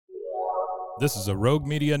This is a Rogue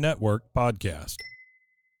Media Network podcast.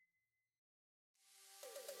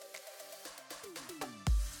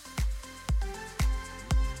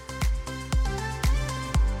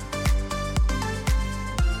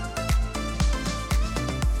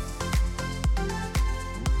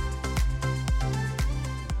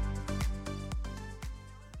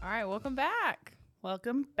 All right, welcome back.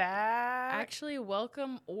 Welcome back. Actually,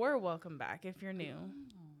 welcome back if you're new.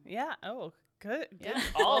 Yeah. Oh, good. Yeah.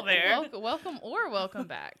 All there. Welcome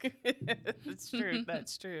back. That's true.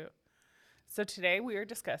 That's true. So today we are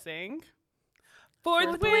discussing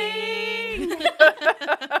Fourth Wing.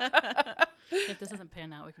 If this doesn't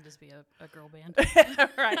pan out, we can just be a girl band.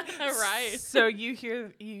 Right. Right. So you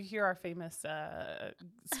hear our famous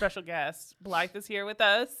special guest Blythe is here with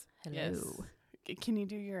us. Hello. Yes. Can you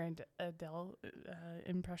do your Adele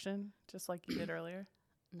impression just like you did earlier?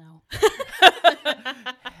 No.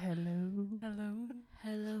 Hello. Hello.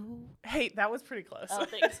 Hello. Hey, that was pretty close. Oh,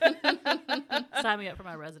 thanks. Sign me up for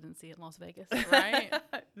my residency in Las Vegas. Right?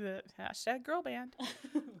 The hashtag girl band.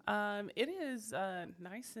 It is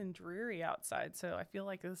nice and dreary outside, so I feel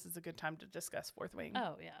like this is a good time to discuss Fourth Wing.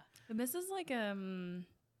 Oh, yeah. And this is like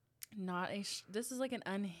this is like an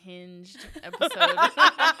unhinged episode.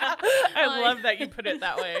 I love that you put it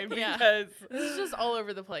that way Yeah. because This is just all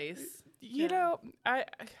over the place. you know I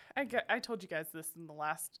told you guys this in the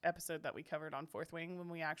last episode that we covered on Fourth Wing when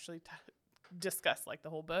we actually discussed like the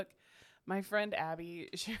whole book. My friend Abby,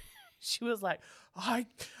 she was like, I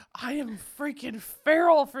am freaking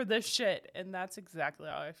feral for this shit, and that's exactly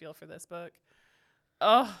how I feel for this book.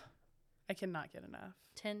 Oh, I cannot get enough.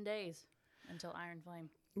 10 days until Iron Flame.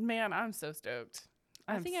 Man, I'm so stoked.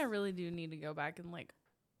 I think I really do need to go back and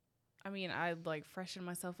I'd like freshen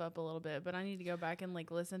myself up a little bit, but I need to go back and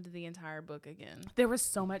like listen to the entire book again. There was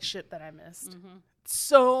so much shit that I missed. Mm-hmm.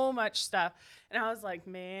 So much stuff. And I was like,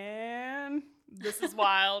 man, this is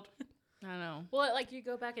wild. I know. Well, like you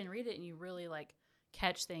go back and read it and you really like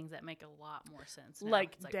catch things that make a lot more sense. Now.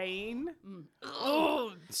 Like It's Dane. Mm.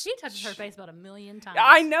 Oh, She touches her face about a million times.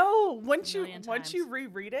 I know. Once you Times.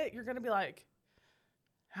 reread it, you're gonna be like,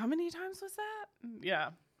 how many times was that?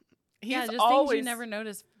 Yeah. Yeah, just things you never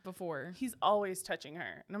noticed before. He's always touching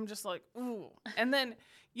her. And I'm just like, ooh. And then,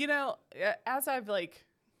 as I've like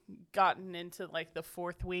gotten into like the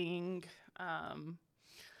Fourth Wing,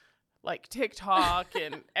 like TikTok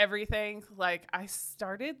and everything, like I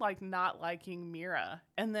started like not liking Mira.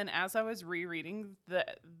 And then as I was re-listening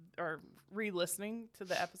to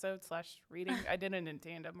the episode / reading, I did it in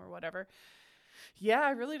tandem or whatever. Yeah,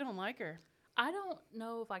 I really don't like her. I don't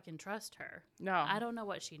know if I can trust her. No. I don't know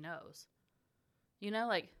what she knows.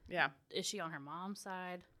 Yeah. Is she on her mom's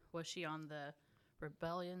side? Was she on the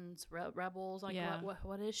rebels? Like, Yeah.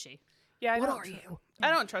 what is she? Yeah. What are you?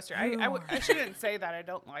 I don't trust her. Who are I shouldn't say that I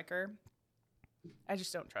don't like her. I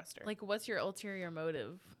just don't trust her. Like, what's your ulterior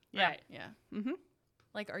motive? Yeah. Right. Yeah. Mm-hmm.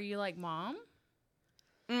 Like, are you like mom?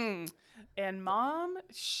 And mom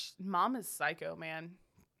is psycho, man.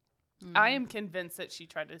 Mm-hmm. I am convinced that she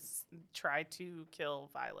tried to kill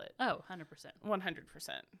Violet. Oh, 100%. 100%.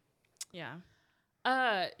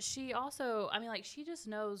 Yeah. She also, she just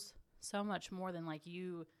knows so much more than like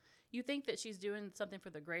you think that she's doing something for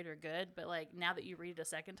the greater good, but like now that you read it a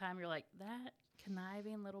second time, you're like, that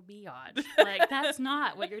conniving little biatch. Like that's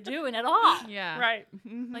not what you're doing at all. Yeah. Right.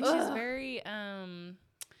 Like she's very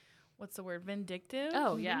what's the word? Vindictive?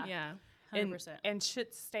 Oh, yeah. Yeah. 100%. And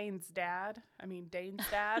shit stains dad. I mean, Dane's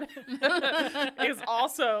dad is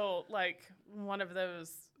also like one of those,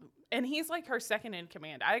 and he's like her second in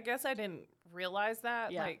command. I guess I didn't realize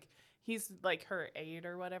that. Yeah. Like he's like her aide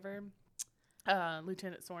or whatever.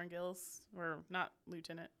 Lieutenant Sorengill's, or not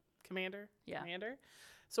Lieutenant, Commander. Yeah. Commander.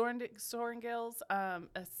 Sorengill's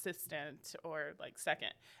assistant or like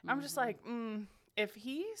second. I'm just like, if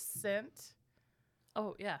he sent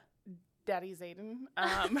Oh, yeah. Daddy Zayden,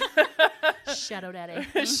 Shadow Daddy.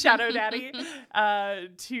 Shadow Daddy,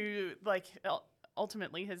 to like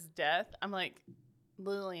ultimately his death, I'm like,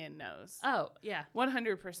 Lillian knows. Oh, yeah.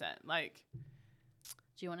 100%. Like,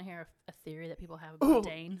 Do you want to hear a theory that people have about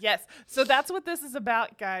Dane? Yes. So that's what this is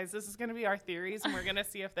about, guys. This is going to be our theories, and we're going to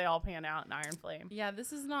see if they all pan out in Iron Flame. Yeah,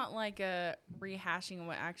 this is not like a rehashing of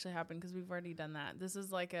what actually happened because we've already done that. This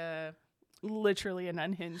is like Literally an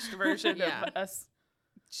unhinged version Yeah. of us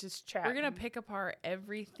just chatting. we're going to pick apart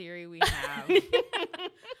every theory we have.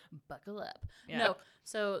 Buckle up. Yeah. No.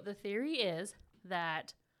 So the theory is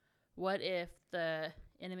that what if the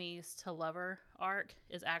enemies to lover arc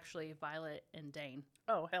is actually Violet and Dane?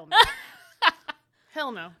 Oh, hell no.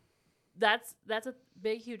 Hell no. That's a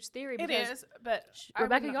big, huge theory. It because is, but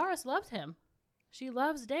Rebecca Yarros loves him. She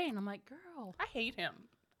loves Dane. I'm like, girl. I hate him.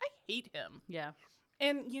 I hate him. Yeah.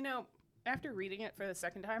 And, you know, after reading it for the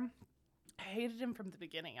second time, I hated him from the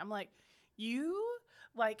beginning. I'm like,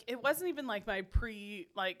 it wasn't even like my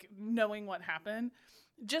knowing what happened.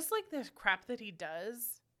 Just like the crap that he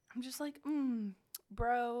does, I'm just like,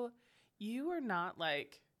 bro, you are not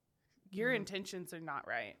like, your intentions are not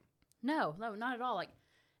right. No, not at all. Like,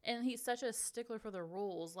 and he's such a stickler for the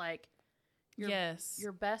rules. Like,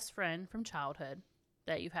 your best friend from childhood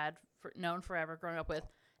that you've had known forever, grown up with,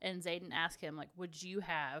 and Zayden asked him, like, would you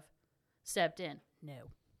have stepped in? No.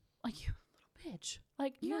 Like, you little bitch.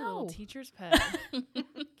 Like, You no. little teacher's pet.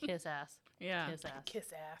 Kiss ass. Yeah. Kiss ass.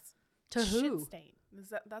 Kiss ass. To who? Shit stain.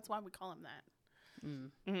 That's why we call him that. I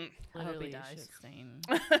hope he Literally dies. shit stain.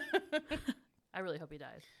 I really hope he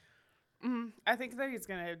dies. I think that he's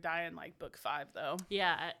going to die in like book 5 though.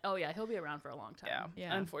 Yeah. Yeah. He'll be around for a long time.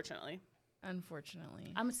 Yeah. Unfortunately.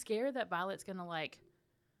 I'm scared that Violet's going to like,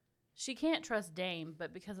 she can't trust Dane,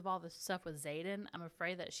 but because of all the stuff with Zayden, I'm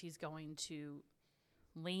afraid that she's going to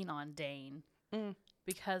lean on Dane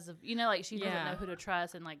because of, you know, like she doesn't know who to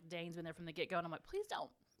trust, and like Dane's been there from the get-go, and I'm like, please don't.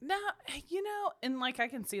 No, you know, and like I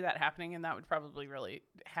can see that happening, and that would probably really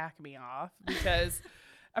hack me off because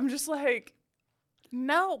I'm just like,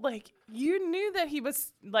 no, like you knew that he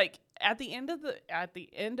was like at the end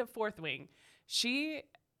of Fourth Wing, she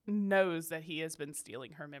knows that he has been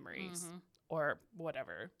stealing her memories or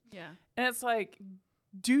whatever. Yeah. And it's like,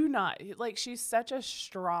 do not, like, she's such a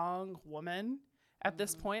strong woman at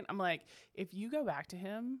this point. I'm like, if you go back to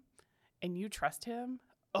him and you trust him,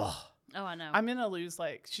 oh, I know. I'm going to lose,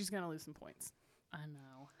 like, she's going to lose some points. I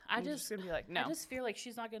know. I'm just going to be like, no. I just feel like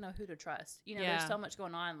she's not going to know who to trust. You know, Yeah. there's so much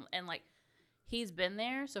going on, and like, he's been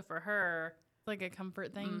there, so for her, Like a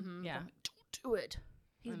comfort thing. Yeah. don't do it.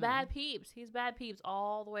 He's bad peeps. He's bad peeps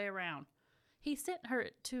all the way around. He sent her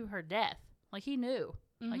to her death. Like, he knew.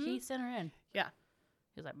 Like, he sent her in. Yeah.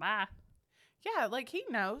 He was like, bye. Yeah, like, he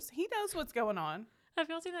knows. He knows what's going on. Have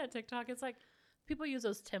y'all seen that on TikTok? It's like, people use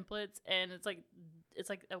those templates, and it's like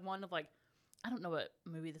a one of like, I don't know what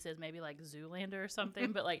movie this is, maybe like Zoolander or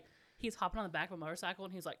something, but like, he's hopping on the back of a motorcycle,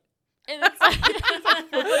 and he's like, and it's like, it's like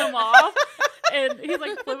flipping him off. And he's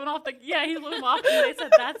like flipping off he's flipping him off, and they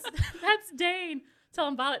said that's Dane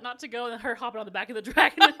telling Violet not to go, and her hopping on the back of the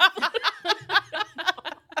dragon.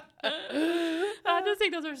 I just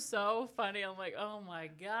think those are so funny. I'm like, oh my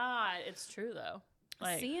god, it's true though.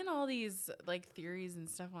 Like, seeing all these like theories and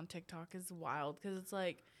stuff on TikTok is wild because it's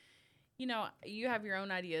like, you know, you have your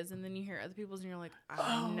own ideas and then you hear other people's and you're like,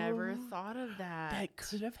 I never thought of that. That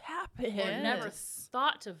could have happened. or never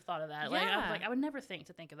thought of that. Like, I was Yeah. like, I would never think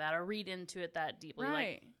of that or read into it that deeply.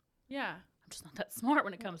 Right. Like, Yeah. I'm just not that smart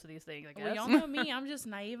when it comes to these things, I guess. Well, y'all know me. I'm just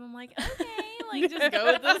naive. I'm like, okay, like just go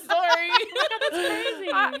with the story. That's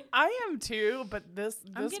crazy. I am too, but I'm this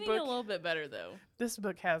getting book a little bit better though. this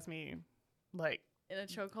book has me like, In a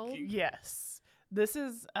chokehold. yes. This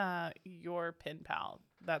is your pen pal.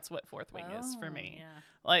 That's what Fourth Wing is for me. Yeah.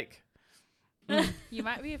 Like, You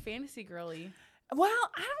might be a fantasy girly. well,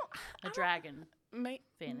 I A don't dragon may,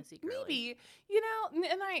 fantasy girly. maybe, you know,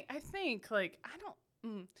 and I think like I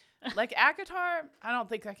don't like ACOTAR. I don't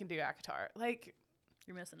think I can do ACOTAR. Like,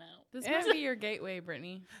 You're missing out. This might be your gateway,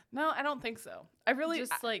 Brittany. no, I don't think so. I really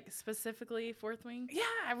Just like specifically Fourth Wing. yeah,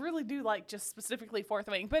 I really do like just specifically Fourth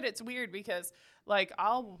Wing, but it's weird because like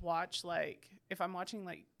I'll watch like if I'm watching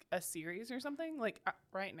like a series or something, like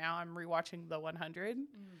right now I'm rewatching The 100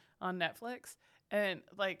 on Netflix, and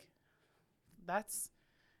like that's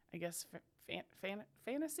I guess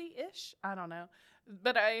fantasy-ish. I don't know,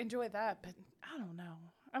 but I enjoy that. But I don't know.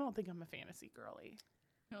 I don't think I'm a fantasy girly.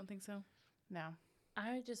 I don't think so. No.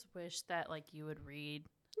 I just wish that like you would read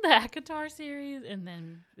the ACOTAR series and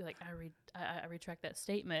then be like, I retract that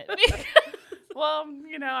statement. Well,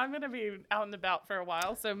 you know, I'm gonna be out and about for a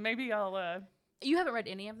while, so maybe I'll. You haven't read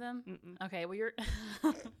any of them? Mm-mm. Okay, well you're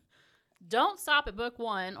don't stop at book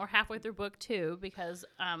 1 or halfway through book 2 because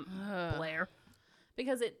Blair,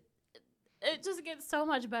 because it just gets so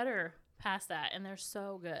much better past that, and they're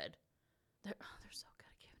so good. They're so good.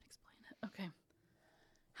 I can't even explain it. Okay.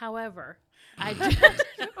 However, I do,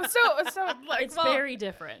 so like it's very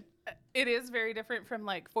different. It is very different from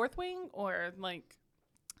like Fourth Wing or like.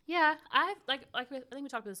 Yeah, I think we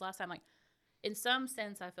talked about this last time. Like, in some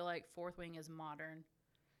sense, I feel like Fourth Wing is modern.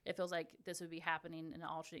 It feels like this would be happening in an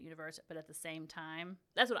alternate universe, but at the same time,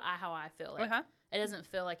 that's how I feel. Like, it doesn't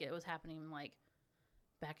feel like it was happening like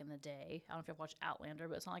back in the day. I don't know if you've watched Outlander,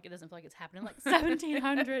 but it's not like it doesn't feel like it's happening like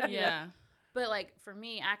 1700. Yeah. But like for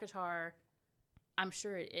me, ACOTAR, I'm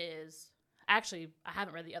sure it is. Actually, I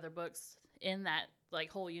haven't read the other books in that like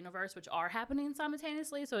whole universe, which are happening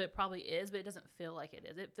simultaneously, so it probably is, but it doesn't feel like it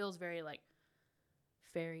is. It feels very like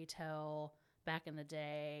fairy tale back in the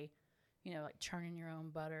day, you know, like churning your own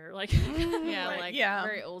butter, like Yeah, Right, like yeah.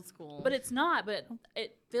 very old school. but it's not. But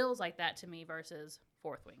it feels like that to me versus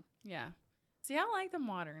Fourth Wing. yeah. See, I like the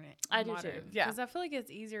modern. I do too. Yeah. Because I feel like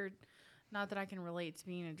it's easier. Not that I can relate to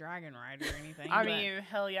being a dragon rider or anything. I but- mean,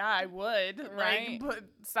 hell yeah, I would. Right. Like, but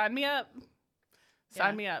sign me up. Yeah.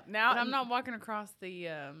 Sign me up. Now, but I'm not walking across the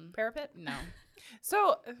parapet. No.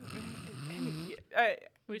 So,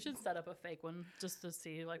 We should set up a fake one just to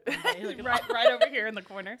see, like, one day, like, right over here in the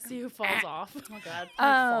corner. See who falls off. oh my god,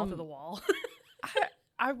 fall Um, through the wall.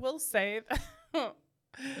 I will say that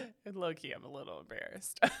low key, I'm a little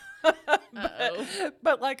embarrassed. Uh-oh.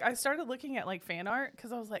 but like, I started looking at like fan art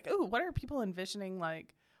because I was like, "Ooh, what are people envisioning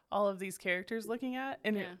like all of these characters looking at?"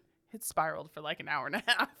 And Yeah. it spiraled for like an hour and a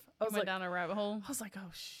half. I I was went like, down a rabbit hole. I was like,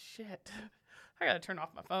 "Oh shit, I gotta turn off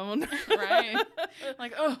my phone." Right.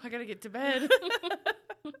 Like, oh, I gotta get to bed.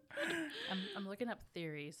 I'm looking up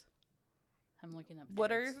theories. I'm looking up.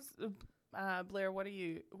 What are theories. Blair? What do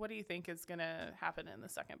you think is gonna happen in the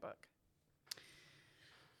second book?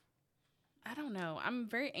 I don't know. I'm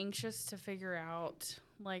very anxious to figure out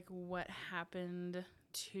like what happened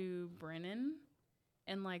to Brennan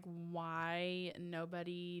and like why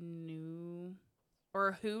nobody knew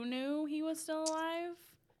or who knew he was still alive.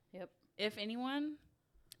 Yep. If anyone.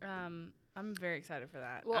 I'm very excited for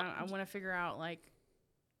that. Well, I want to figure out like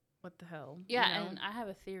what the hell. Yeah, you know? and I have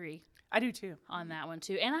a theory I do too. on that one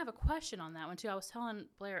too, and I have a question on that one too. I was telling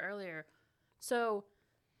Blair earlier. So,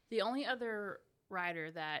 the only other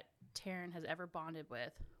rider that Taryn has ever bonded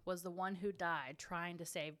with was the one who died trying to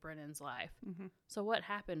save Brennan's life. Mm-hmm. So what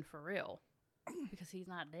happened for real? Because he's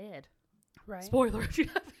not dead. Right. Spoiler if you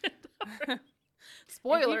haven't. If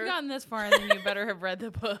Spoiler. you've gotten this far, then you better have read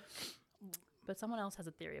the book. But someone else has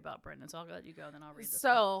a theory about Brendan, so I'll let you go, and then I'll read this. one.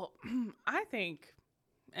 So I think,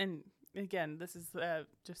 and again, this is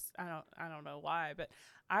just I don't know why, but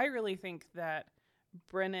I really think that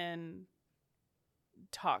Brennan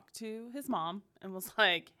talked to his mom and was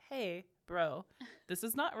like, "Hey, bro, this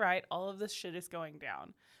is not right. All of this shit is going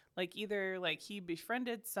down." Like either like he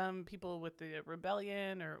befriended some people with the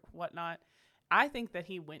rebellion or whatnot. I think that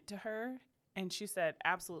he went to her and she said,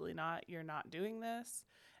 "Absolutely not. You're not doing this."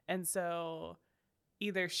 And so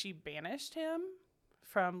either she banished him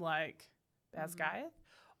from like Basgiath,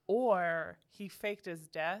 or he faked his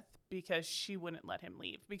death because she wouldn't let him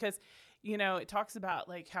leave. Because, you know, it talks about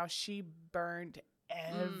like how she burned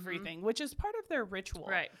everything, which is part of their ritual.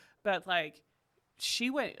 right? But like she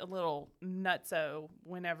went a little nutso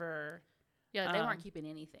whenever, Yeah, they weren't keeping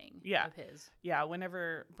anything. yeah. Of his.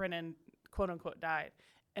 whenever Brennan quote unquote died.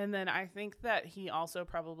 And then I think that he also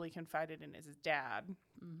probably confided in his dad,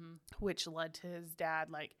 Mm-hmm. which led to his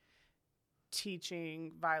dad like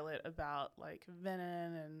teaching Violet about like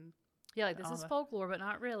venom and Yeah, like this all is the- folklore, but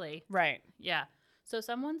not really. right. Yeah. So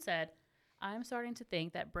someone said, "I'm starting to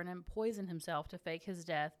think that Brennan poisoned himself to fake his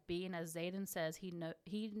death, being as Zayden says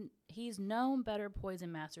he's known better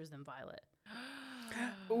poison masters than Violet."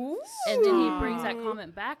 Ooh. And then he brings that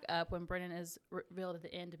comment back up when Brennan is revealed at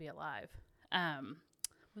the end to be alive.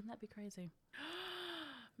 Wouldn't that be crazy?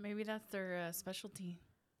 Maybe that's their specialty.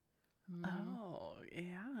 Oh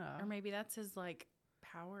yeah. Or maybe that's his like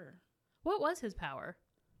power. What was his power?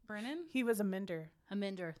 Brennan? He was a mender. A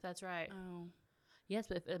mender. That's right. Oh. Yes,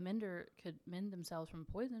 but if a mender could mend themselves from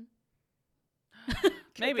poison.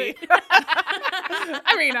 Maybe.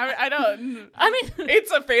 I mean, I don't. I mean,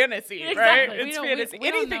 It's a fantasy, Exactly. right? We It's don't- fantasy.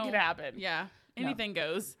 we don't Anything know. can happen. Yeah. Anything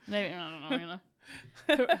goes. maybe, I don't know.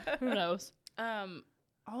 You know. Who knows?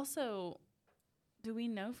 Also, do we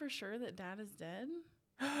know for sure that Dad is dead?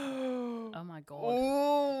 Oh my god.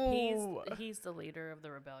 Oh, He's the leader of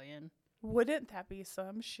the rebellion. wouldn't that be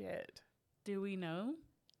some shit? Do we know?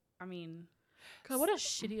 I mean, God, what a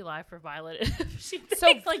shitty life for Violet. If she so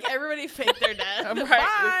thinks, like everybody faked their death. Right.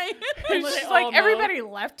 Bye. When She's they like, all know. everybody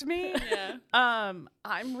left me. Yeah.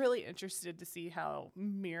 I'm really interested to see how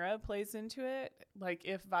Mira plays into it. Like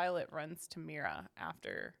if Violet runs to Mira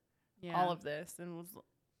after Yeah. all of this and was,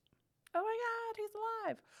 "Oh my God, he's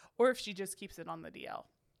alive," or if she just keeps it on the DL.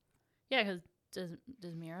 yeah, because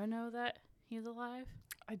does Mira know that he's alive?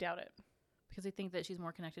 I doubt it. Because they think that she's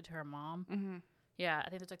more connected to her mom. Mm-hmm. Yeah, I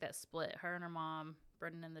think there's like that split. Her and her mom,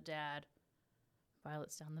 Brendan and the dad.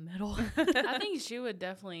 Violet's down the middle. I think she would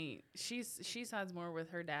definitely. She sides more with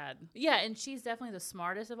her dad. Yeah, and she's definitely the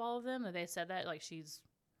smartest of all of them. They said that like she's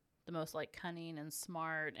the most like cunning and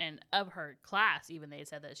smart, and of her class. Even they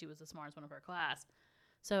said that she was the smartest one of her class.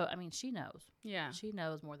 So I mean, she knows. Yeah. She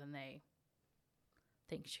knows more than they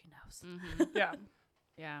think she knows. Mm-hmm. Yeah.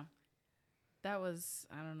 Yeah. That was,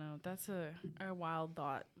 I don't know. That's a wild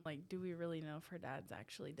thought. Like, do we really know if her dad's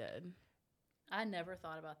actually dead? I never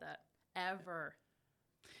thought about that ever.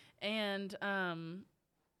 And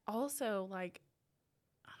also, like,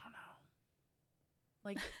 I don't know.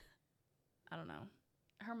 Like, I don't know.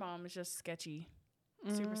 Her mom is just sketchy.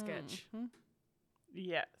 Super sketch. Mhm.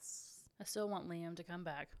 Yes. I still want Liam to come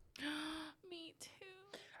back. Me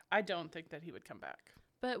too. I don't think that he would come back.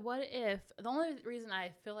 But what if the only reason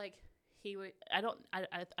I feel like he would, I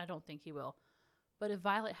don't think he will. But if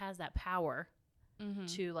Violet has that power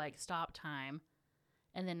to like stop time,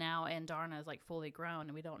 and then now Andarna is like fully grown,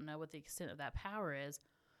 and we don't know what the extent of that power is,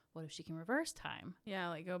 what if she can reverse time? Yeah,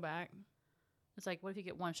 like go back. It's like, what if you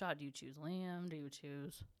get one shot? Do you choose Liam? Who do you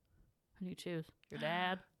choose? Your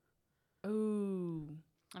dad? Ooh.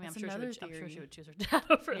 I mean, That's I'm sure another she theory. would choose her dad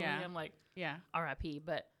over Yeah. Liam, like Yeah. R.I.P.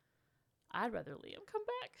 But I'd rather Liam come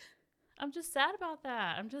back. I'm just sad about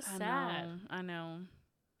that. I'm just sad. I know.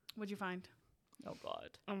 What'd you find? Oh God.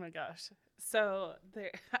 Oh my gosh. So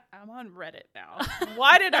there, I'm on Reddit now.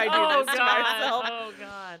 Why did I do this to myself? Oh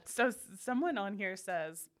God. So someone on here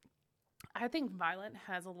says, I think Violet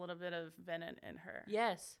has a little bit of venom in her.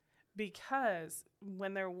 Yes. Because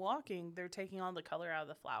when they're walking, they're taking all the color out of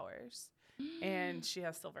the flowers. And she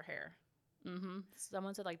has silver hair. Mm-hmm.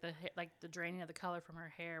 Someone said like the draining of the color from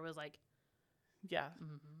her hair was like, Yeah.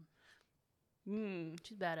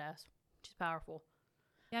 she's badass. She's powerful.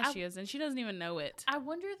 Yeah, she is, and she doesn't even know it. I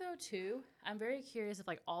wonder though too. I'm very curious if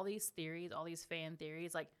like all these theories, all these fan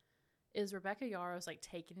theories, like is Rebecca Yarros like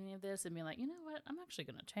taking any of this and being like, you know what, I'm actually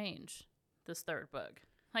gonna change this third book.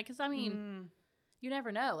 Like, cause I mean, you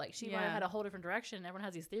never know. Like she might have had a whole different direction. Everyone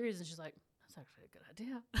has these theories, and she's like, that's actually a good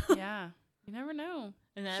idea. Yeah, you never know.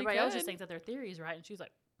 And then everybody else just thinks that their theory is right, and she's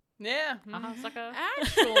like, Yeah. sucker.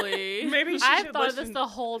 Actually, Maybe she I've should thought of listen. this the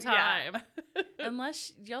whole time. Yeah.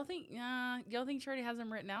 unless y'all think she already has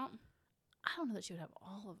them written out. I don't know that she would have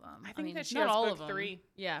all of them. I think mean, that she not has all book of them. 3.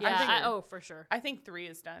 Yeah, yeah, I think- oh, for sure. I think 3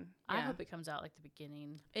 is done. I Yeah. hope it comes out like the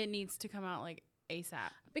beginning. it needs to come out like ASAP.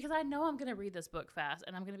 Because I know I'm going to read this book fast,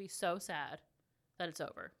 and I'm going to be so sad that it's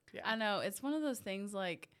over. Yeah. I know it's one of those things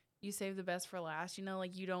like you save the best for last. You know,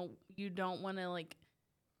 like you don't want to like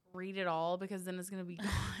read it all because then it's gonna be gone.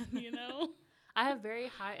 You know. I have very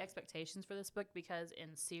high expectations for this book because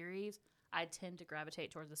in series, I tend to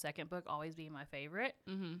gravitate towards the second book always being my favorite,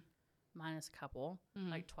 minus a couple,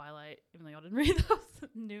 like Twilight, even though y'all didn't read those.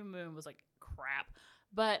 New Moon was like crap.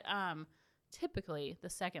 But typically, the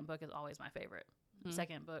second book is always my favorite.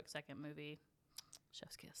 Second book, second movie,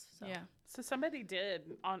 chef's kiss. So. Yeah. So somebody did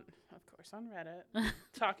on Reddit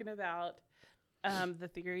talking about the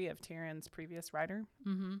theory of Tyrion's previous writer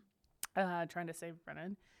trying to save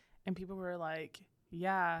Brennan, and people were like,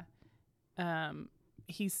 "Yeah,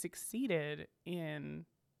 he succeeded in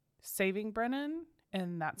saving Brennan,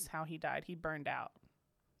 and that's how he died. He burned out."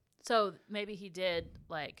 So maybe he did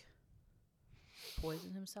like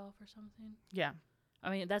poison himself or something. Yeah. I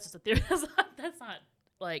mean, that's just a theory. That's not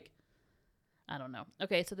like, I don't know.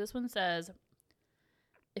 Okay, so this one says,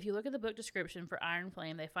 if you look at the book description for Iron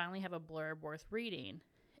Flame, they finally have a blurb worth reading.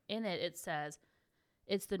 In it, it says,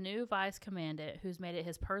 it's the new vice commandant who's made it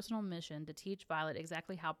his personal mission to teach Violet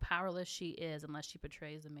exactly how powerless she is unless she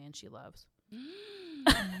betrays the man she loves.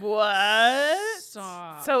 What?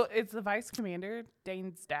 Stop. So it's the vice commander,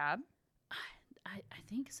 Dane's dad. I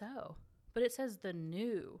think so. But it says the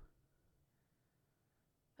new.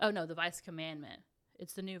 Oh, no, the vice commandment.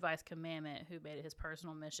 It's the new vice commandant who made it his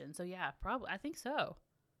personal mission. So, yeah, probably. I think so.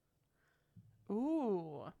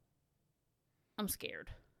 Ooh. I'm scared.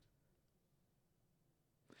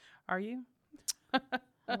 Are you? A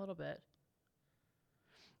little bit.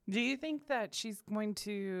 Do you think that she's going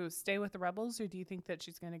to stay with the rebels, or do you think that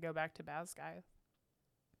she's going to go back to Basgai?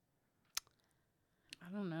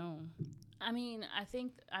 I don't know. I mean, I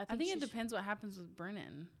think it depends what happens with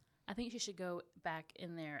Brennan. I think she should go back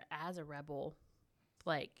in there as a rebel,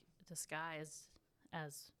 like disguised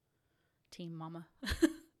as Team Mama,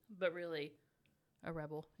 but really a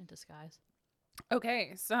rebel in disguise.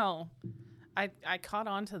 Okay, so I caught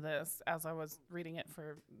on to this as I was reading it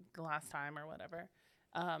for the last time or whatever,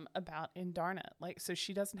 about Indarna. Like, so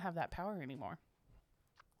she doesn't have that power anymore.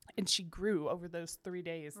 And she grew over those 3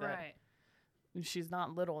 days. Right. She's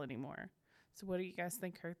not little anymore. So what do you guys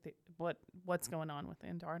think what's going on with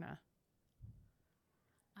Indarna?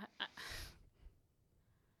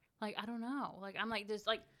 I don't know. Like, I'm like, there's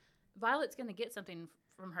like, Violet's going to get something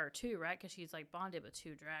from her too, right? Because she's like bonded with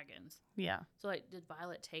 2 dragons. Yeah. So like, did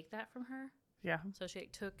Violet take that from her? Yeah. So she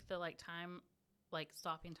took the like time, like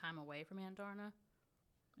stopping time away from Andarna,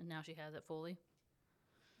 and now she has it fully.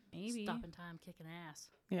 Maybe. Stopping time, kicking ass.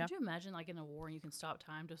 Yeah. Could you imagine, like, in a war and you can stop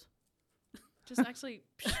time? Just actually,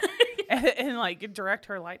 and like direct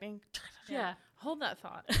her lightning. Yeah. hold that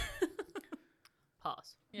thought.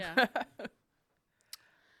 Pause. Yeah.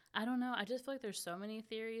 I don't know. I just feel like there's so many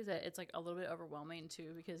theories that it's, like, a little bit overwhelming,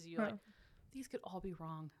 too, because you, like, these could all be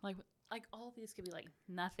wrong. Like all of these could be, like,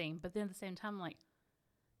 nothing. But then at the same time, like,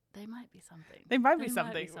 they might be something. They might be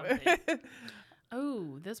something.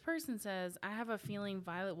 Oh, this person says, I have a feeling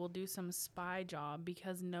Violet will do some spy job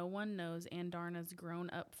because no one knows Andarna's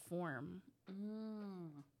grown-up form.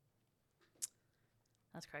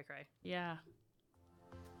 That's cray-cray. Yeah.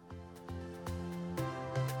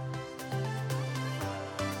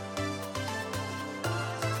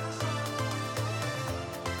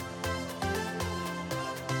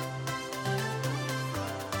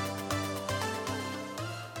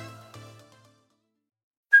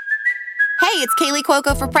 Hey, it's Kaylee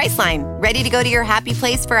Cuoco for Priceline. Ready to go to your happy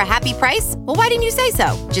place for a happy price? Well, why didn't you say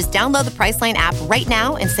so? Just download the Priceline app right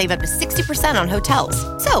now and save up to 60% on hotels.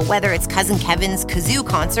 So whether it's Cousin Kevin's Kazoo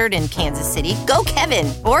Concert in Kansas City, go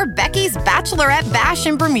Kevin, or Becky's Bachelorette Bash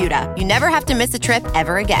in Bermuda, you never have to miss a trip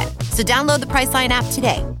ever again. So download the Priceline app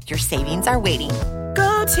today. Your savings are waiting.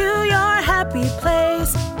 Go to your happy place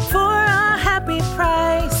for a happy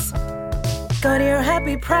price. Go to your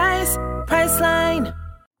happy price, Priceline.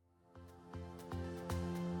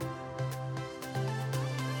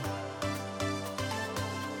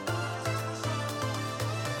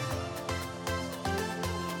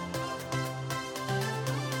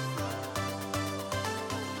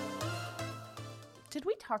 Did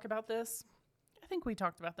we talk about this? I think we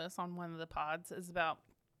talked about this on one of the pods. Is about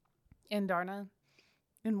Andarna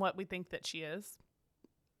and what we think that she is.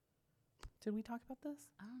 Did we talk about this?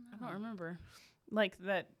 I don't remember. Like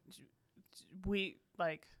that we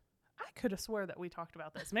like. I could have swore that we talked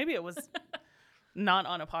about this. Maybe it was not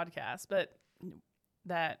on a podcast, but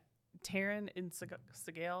that Taryn and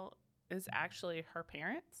Sigale is actually her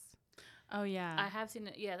parents. Oh, yeah. I have seen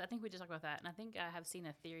it. Yeah, I think we just talked about that. And I think I have seen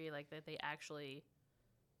a theory, like, that they actually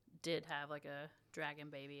did have, like, a dragon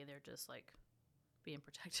baby, and they're just, like, being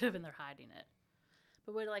protective, and they're hiding it.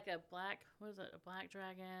 But with, like, a black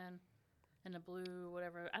dragon and a blue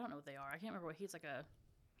whatever, I don't know what they are. I can't remember what he's, like, a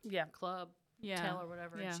club tail or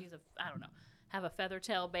whatever, and she's I don't know, have a feather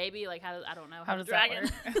tail baby. Like, I don't know how does dragon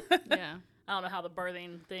that work? Yeah. I don't know how the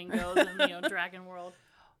birthing thing goes in the dragon world.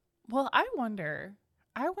 Well, I wonder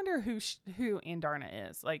who Andarna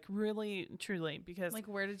is, like, really, truly, because Like,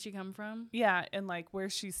 where did she come from? yeah, and like where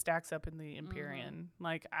she stacks up in the Empyrean.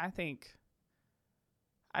 Like, I think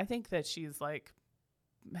that she's like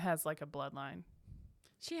has like a bloodline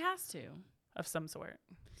She has to. of some sort.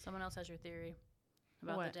 Someone else has your theory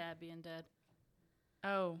about What? the dad being dead.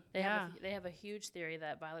 Oh, They yeah. have a huge theory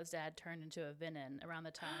that Violet's dad turned into a Venom around the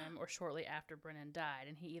time or shortly after Brennan died,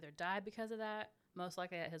 and he either died because of that, most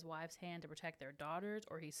likely at his wife's hand to protect their daughters,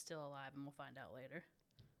 or he's still alive, and we'll find out later.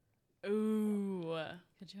 Ooh.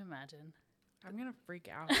 Could you imagine? I'm going to freak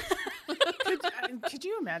out. Could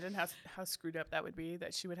you imagine how screwed up that would be,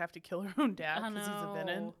 that she would have to kill her own dad because he's a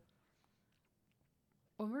Venom?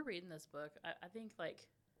 When we're reading this book, I think, like,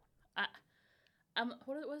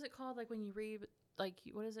 what was it called? Like, when you read, like,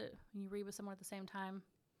 what is it? When you read with someone at the same time?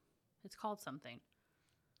 It's called something.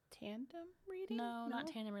 Tandem reading? No, not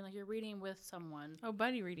tandem reading. Like, you're reading with someone. Oh,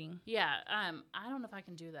 buddy reading. Yeah. I don't know if I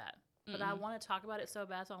can do that, but I Mm-mm. want to talk about it so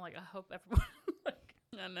bad. So I'm like, I hope everyone like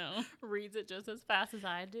I know. reads it just as fast as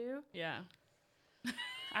I do. Yeah.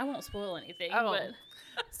 I won't spoil anything. Oh. But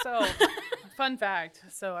So, fun fact.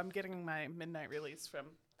 So I'm getting my midnight release from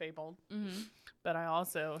Fabled, but I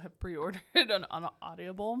also have pre-ordered on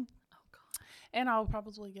Audible. oh god, And I'll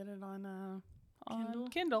probably get it on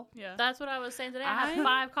Kindle. Yeah. that's what I was saying today. I have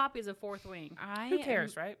 5 copies of Fourth Wing. Who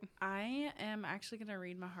cares, right? I am actually going to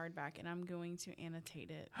read my hardback, and I'm going to annotate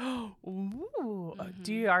it. Ooh.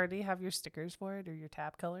 Do you already have your stickers for it or your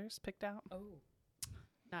tab colors picked out? Oh,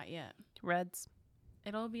 Not yet. Reds.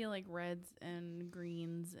 It'll be like reds and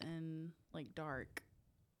greens and like dark.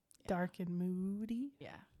 Dark and moody. Yeah.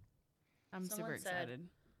 I'm Someone super said- excited.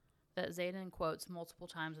 that Xaden quotes multiple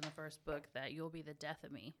times in the first book that you'll be the death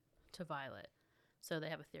of me to Violet. So they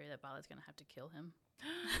have a theory that Violet's gonna have to kill him.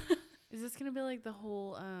 Is this going to be like the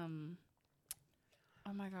whole,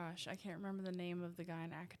 oh my gosh, I can't remember the name of the guy in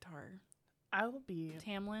ACOTAR. I will be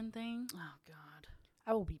Tamlin thing? Oh god.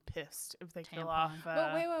 I will be pissed if they kill Tampon. off.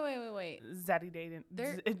 But wait. Zaddy Dayton.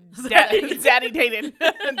 There- Zaddy Dayton.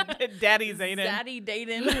 Daddy Zayden. Zaddy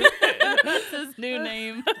Dayton. That's his new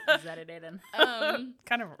name. Zaddy Dayton.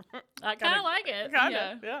 Kind of. I kind of like it. Kind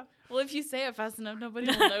Yeah. of. Yeah. Well, if you say it fast enough, nobody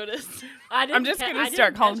will notice. I'm just going to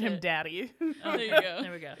start calling him Daddy. Oh, There you go.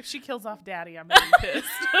 There we go. If she kills off Daddy, I'm going to be pissed.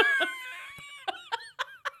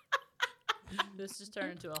 This just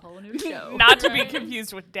turned into a whole new show. Not to be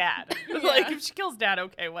confused with Dad. Like, if she kills Dad,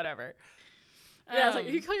 okay, whatever. Yeah, it's like,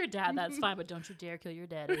 if you kill your dad, that's fine, but don't you dare kill your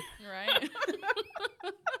daddy. Right?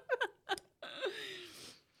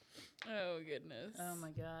 Oh, goodness. Oh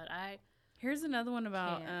my god. Here's another one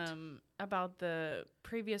Can't. about the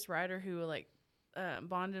previous writer who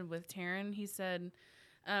bonded with Taryn. He said,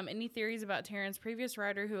 any theories about Taryn's previous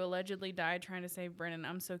writer who allegedly died trying to save Brennan?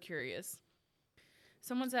 I'm so curious.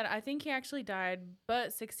 Someone said, I think he actually died,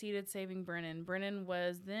 but succeeded saving Brennan. Brennan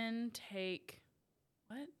was then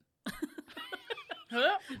what?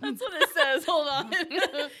 That's what it says. Hold on.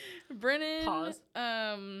 Brennan Pause.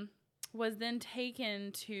 Was then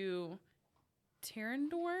taken to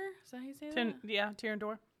Tyrandor. Is that how you say that?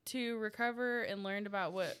 Tyrandor. To recover and learned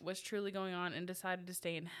about what was truly going on and decided to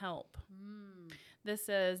stay and help. This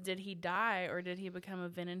says, did he die or did he become a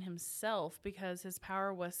Venom himself because his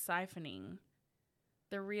power was siphoning?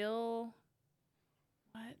 The real...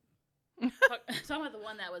 What? Talking about the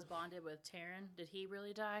one that was bonded with Taryn, did he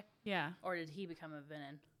really die? Yeah. Or did he become a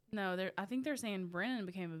Venom? No, I think they're saying Brennan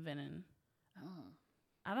became a Venom. Oh.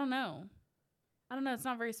 I don't know. It's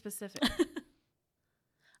not very specific.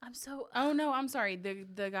 I'm so... Oh, no, I'm sorry.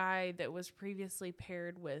 The guy that was previously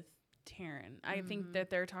paired with Taryn. I think that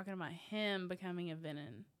they're talking about him becoming a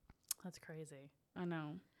Venom. That's crazy. I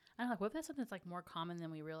know. I don't know, what if that's something that's like more common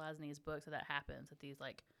than we realize in these books that happens, that these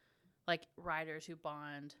like writers who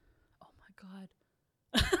bond. Oh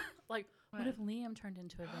my god. Like what if Liam turned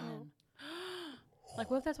into a Venom?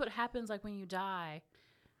 Like what if that's what happens like when you die?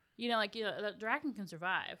 The dragon can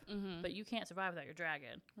survive, but you can't survive without your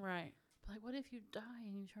dragon. Right. But like what if you die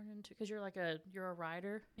and you turn into, because you're a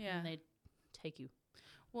rider, Yeah. and they take you.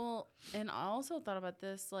 Well, and I also thought about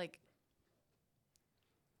this, like,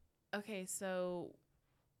 okay, so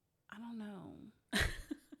I don't know.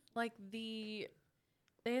 Like they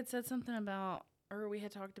had said something about, or we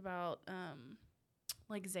had talked about,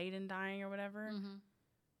 like Zayden dying or whatever.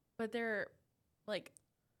 But they're like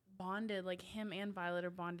bonded, like him and Violet are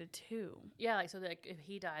bonded too. Yeah, like so that if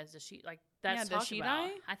he dies, does she, like, that's does talked she about.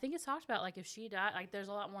 die? I think it's talked about, like, if she died, like there's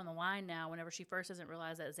a lot more on the line now. Whenever she first doesn't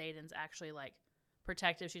realize that Zayden's actually like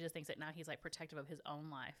protective, she just thinks that now he's like protective of his own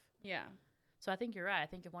life. Yeah. So I think you're right. I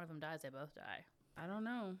think if one of them dies, they both die. I don't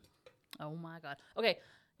know. Oh my god. Okay,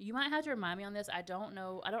 you might have to remind me on this. I don't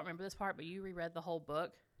know. I don't remember this part, but you reread the whole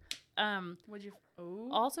book. Would you? Oh.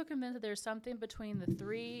 Also convinced that there's something between the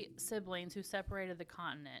three siblings who separated the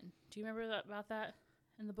continent. Do you remember about that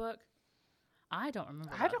in the book? I don't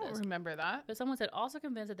remember. I don't remember that. But someone said also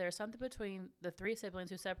convinced that there's something between the three siblings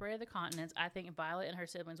who separated the continents. I think Violet and her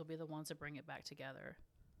siblings will be the ones to bring it back together.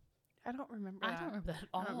 I don't remember I that. don't remember that at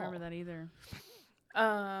all. I don't remember that either.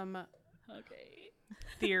 Okay.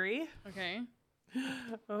 Theory. Okay.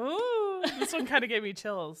 Oh, this one kind of gave me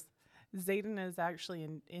chills. Zayden is actually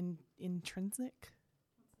intrinsic.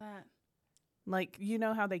 What's that? Like, you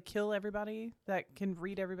know how they kill everybody that can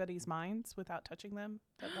read everybody's minds without touching them?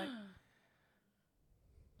 That, like,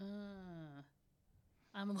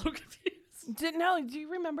 I'm a little confused. do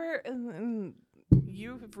you remember? And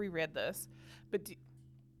you have reread this, but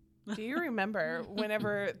do you remember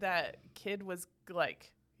whenever that kid was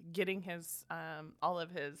like getting his all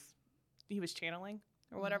of his, he was channeling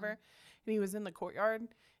or whatever, and he was in the courtyard,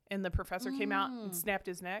 and the professor came out and snapped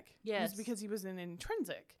his neck? Yes. It was because he was an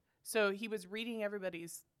intrinsic, so he was reading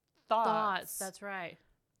everybody's thoughts. That's right.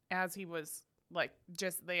 As he was like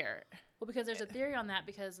just there. Well, because there's a theory on that,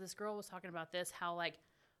 because this girl was talking about this, how like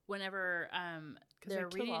whenever they're they kill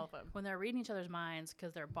reading all of them. when they're reading each other's minds,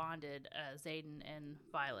 because they're bonded, Zayden and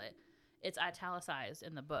Violet, it's italicized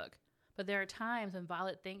in the book. But there are times when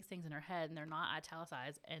Violet thinks things in her head and they're not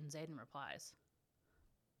italicized, and Zayden replies.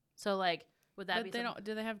 So like, would that But be? they don't.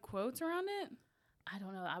 Do they have quotes around it? I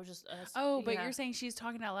don't know. I was just. But yeah. you're saying she's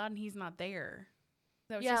talking out loud and he's not there. Is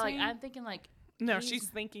that what Yeah, you're like saying? I'm thinking like. No, she's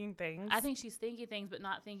thinking things. I think she's thinking things, but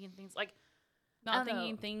not thinking things like. I not don't know.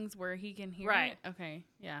 thinking things where he can hear Right. it. Okay.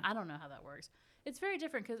 Yeah. I don't know how that works. It's very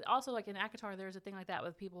different, because also like in ACOTAR, there's a thing like that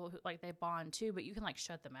with people who like they bond too, but you can like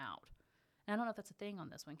shut them out. And I don't know if that's a thing on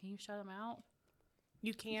this one. Can you shut them out?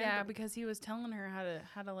 You can. Yeah, because he was telling her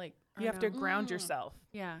how to like. you have to ground yourself.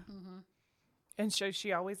 Yeah. Mm-hmm. And so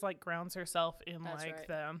she always like grounds herself in That's like right.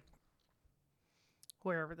 the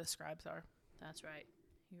wherever the scribes are. That's right.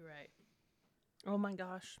 You're right. Oh my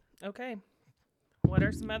gosh. Okay. What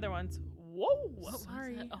are some other ones? Whoa. What was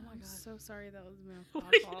Sorry. that? Oh my I'm God. so sorry that was my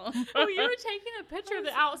fault. Oh, you were taking a picture of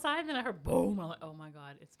the outside, and then I heard boom. I'm like, oh my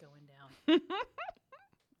God, it's going down.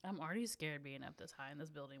 I'm already scared being up this high in this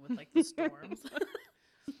building with like the storms.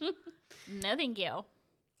 No, thank you.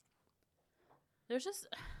 There's just,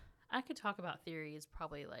 I could talk about theories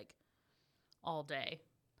probably like all day.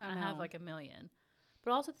 I have like a million.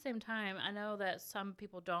 But also at the same time, I know that some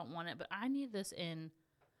people don't want it, but I need this in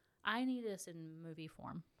movie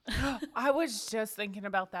form. I was just thinking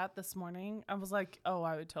about that this morning. I was like, oh,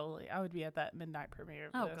 I would be at that midnight premiere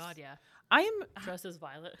of Oh this. God, yeah. I am. Dressed as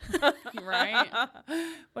Violet. Right?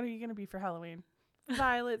 What are you going to be for Halloween?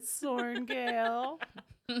 Violet Sorngale.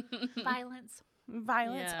 Violence.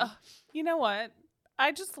 Violence. Yeah. Oh, you know what?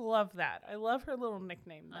 I just love that. I love her little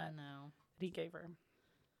nickname I that know. he gave her.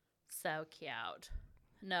 So cute.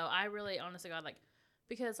 No, I really, honestly, God, like,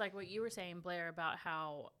 because like what you were saying, Blair, about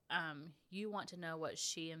how you want to know what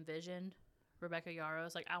she envisioned Rebecca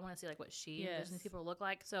Yarros. Like, I want to see like what she envisioned these people to look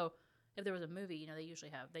like. So if there was a movie, you know, they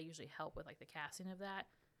usually help with like the casting of that.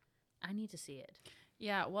 I need to see it.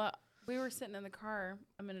 Yeah, well, we were sitting in the car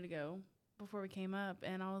a minute ago before we came up,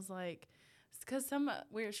 and I was like, because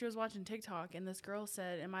she was watching TikTok, and this girl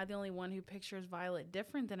said, "Am I the only one who pictures Violet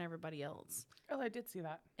different than everybody else?" Oh, I did see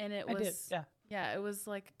that. And it I was, did. Yeah. yeah, it was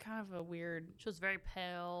like kind of a weird, She was very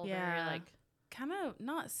pale, Yeah. very like, kind of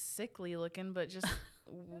not sickly looking, but just bit.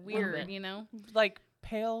 weird, you know? Like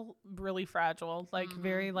pale, really fragile, like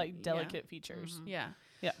very like Yeah. delicate features. Yeah.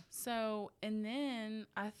 Yeah. So, and then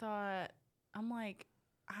I thought, I'm like,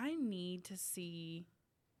 I need to see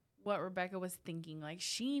what Rebecca was thinking. Like,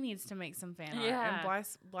 she needs to make some fan art. Yeah. And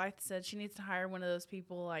Blythe said she needs to hire one of those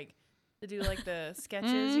people, like, to do, like, the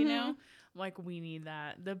sketches, you know? I'm like, we need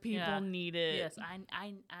that. The people need it. yes, I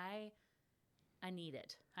need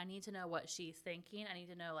it. I need to know what she's thinking. I need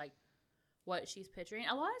to know like what she's picturing.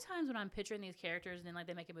 A lot of times when I'm picturing these characters and then like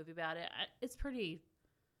they make a movie about it,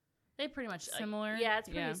 they pretty much Similar? yeah, it's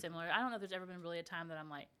pretty Yeah. similar. I don't know if there's ever been really a time that I'm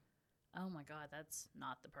like, oh my God, that's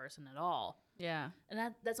not the person at all. Yeah.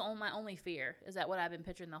 And that's my only fear is that what I've been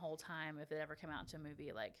picturing the whole time, if it ever came out to a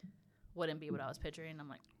movie, like wouldn't be what I was picturing. I'm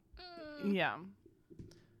like, Yeah.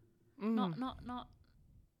 not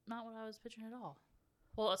what I was picturing at all.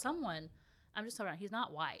 Well, someone, I'm just talking about, he's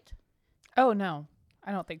not white. Oh no,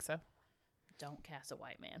 I don't think so. Don't cast a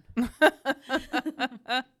white man.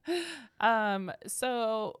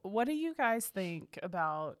 So what do you guys think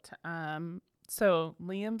about so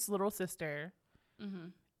Liam's little sister Mm-hmm.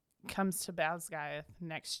 comes to Basgiath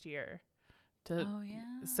next year to Oh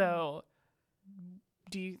yeah. so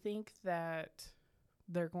do you think that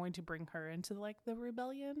they're going to bring her into like the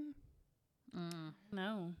rebellion?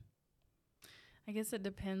 No. I guess it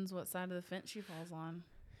depends what side of the fence she falls on.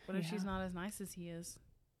 What if she's Yeah. not as nice as he is?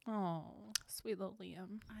 Oh, sweet little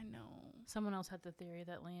Liam. I know. Someone else had the theory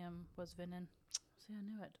that Liam was Venom. See, I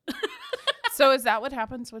knew it. So is that what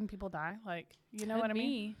happens when people die? Like, you know Could what I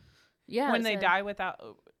mean? be. Yeah. When they die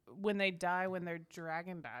when their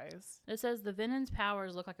dragon dies. It says the Venom's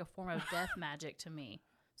powers look like a form of death magic to me.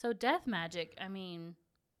 So death magic, I mean,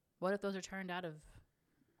 what if those are turned out of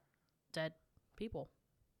dead people?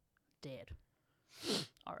 Dead.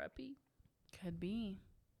 R.I.P. Could be.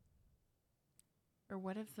 Or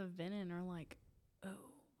what if the Venom are like,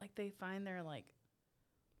 like they find their like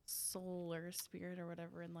soul or spirit or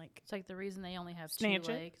whatever, and like, It's like the reason they only have Snatch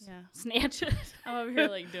two it? legs. yeah. Snatch it. I'm over here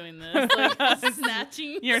like doing this, like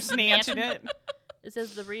snatching. You're snatching it. It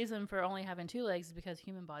says the reason for only having two legs is because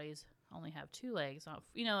human bodies only have two legs.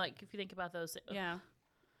 You know, like if you think about those. Yeah.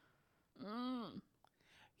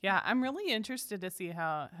 Yeah, I'm really interested to see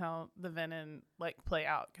how the Venom like play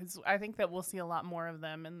out because I think that we'll see a lot more of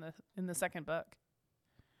them in the second book.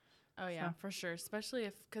 Oh yeah, So. for sure. Especially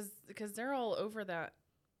if because they're all over that.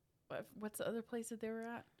 What's the other place that they were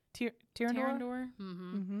at? Tyrandor?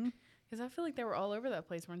 Mm-hmm. Mm-hmm. Because I feel like they were all over that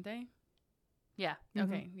place, weren't they? Yeah.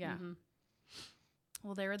 Okay. Yeah. Mhm.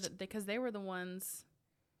 Well, they were because they were the ones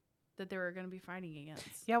that they were going to be fighting against.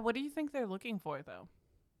 Yeah, what do you think they're looking for though?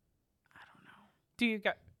 I don't know.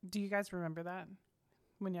 Do you guys remember that?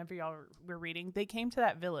 Whenever y'all were reading, they came to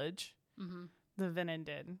that village. Mm-hmm. The Venom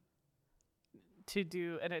did to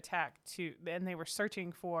do an attack and they were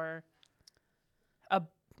searching for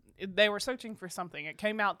something. It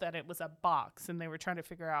came out that it was a box, and they were trying to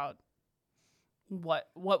figure out what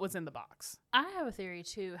was in the box. I have a theory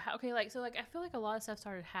too. I feel like a lot of stuff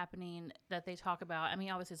started happening that they talk about. I mean,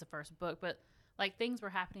 obviously it's the first book, but like things were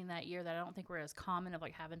happening that year that I don't think were as common, of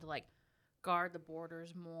like having to like guard the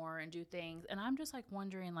borders more and do things. And I'm just like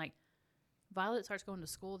wondering, like Violet starts going to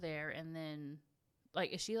school there, and then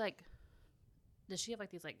like, is she like, does she have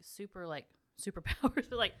like these like superpowers,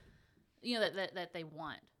 but like, you know, that they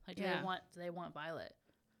want? Like, do they want Violet?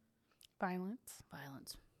 Violence.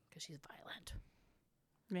 Violence, because she's violent.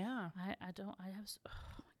 Yeah. I have. Oh my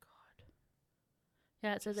god.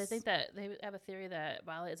 Yeah, it says they think that they have a theory that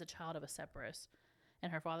Violet is a child of a separatist,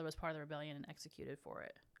 and her father was part of the rebellion and executed for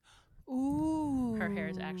it. Ooh. Her hair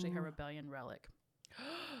is actually her rebellion relic.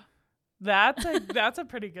 That's a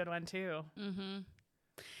pretty good one too. Mm-hmm.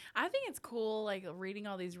 I think it's cool, like, reading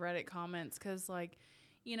all these Reddit comments, because, like,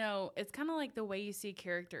 you know, it's kind of like the way you see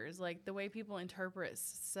characters, like the way people interpret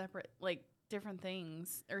separate, like, different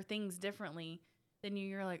things or things differently than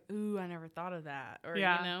you're like, ooh, I never thought of that, or you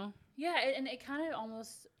know. Yeah, and it kind of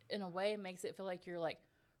almost, in a way, makes it feel like you're like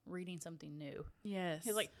reading something new. Yes.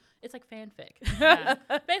 It's like fanfic. Yeah.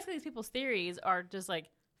 Basically, these people's theories are just like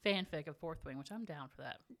fanfic of Fourth Wing, which I'm down for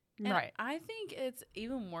that. And right. I think it's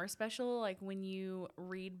even more special, like, when you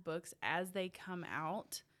read books as they come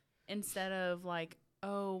out, instead of like,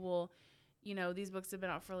 oh, well, you know, these books have been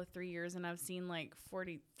out for like 3 years and I've seen like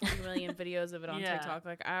 40 million videos of it on TikTok.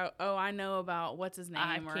 Like, I know about what's his name.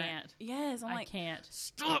 I can't. Yes, I can't.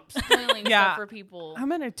 Stop spoiling stuff for people. I'm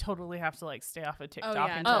gonna totally have to like stay off of TikTok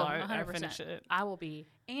until I finish it. I will be.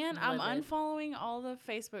 And I'm unfollowing all the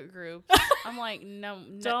Facebook groups. I'm like, no,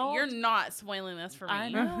 you're not spoiling this for me. I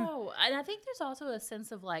know. And I think there's also a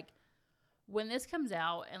sense of like, when this comes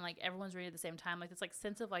out and like everyone's reading at the same time, like this like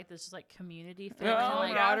sense of like this just like community thing,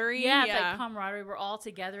 camaraderie. Yeah, it's like camaraderie. We're all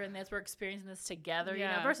together in this. We're experiencing this together. You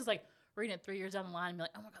know, versus like reading it 3 years down the line and be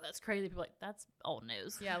like, oh my god, that's crazy. People are like, that's old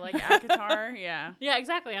news. Yeah, like ACOTAR. Yeah,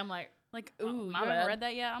 exactly. I'm like, ooh, you haven't read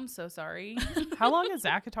that yet? I'm so sorry. How long has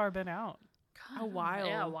ACOTAR been out? A while.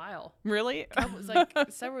 Yeah, a while. Really? It was like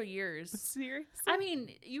several years. Seriously? I mean,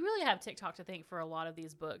 you really have TikTok to thank for a lot of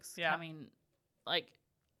these books. Yeah. I mean, like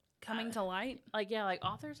coming to light. Like, yeah, like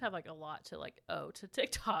authors have like a lot to like owe to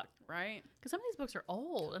TikTok, right? Because some of these books are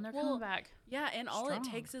old and they're coming back. Yeah, and all strong. it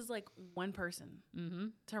takes is like one person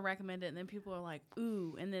to recommend it, and then people are like,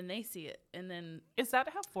 ooh, and then they see it, and then is that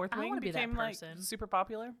how Fourth I Wing wanna be that became like person. super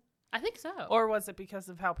popular? I think so. Or was it because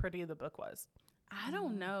of how pretty the book was? I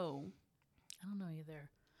don't know. I don't know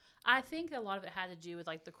either. I think a lot of it had to do with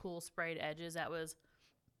like the cool sprayed edges. That was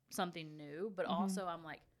something new, but also I'm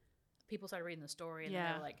like, people started reading the story and they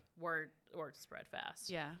were like, word spread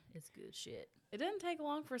fast. Yeah, it's good shit. It didn't take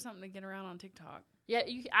long for something to get around on TikTok. Yeah,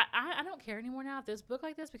 I don't care anymore now. If this book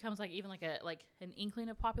like this becomes like even like an inkling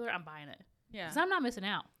of popular, I'm buying it. Yeah, because I'm not missing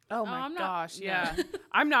out. Oh my gosh, yeah.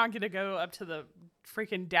 I'm not gonna go up to the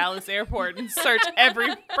freaking Dallas airport and search every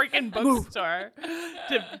freaking bookstore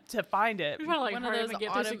to find it. You're like one of those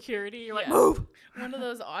get through security. You're like, move. One of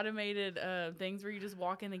those automated things where you just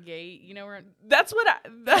walk in the gate. You know where? That's what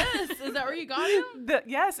yes, is that where you got him?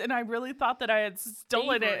 Yes, and I really thought that I had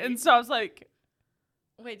stolen it, and so I was like,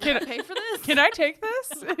 "Wait, did I pay for this? Can I take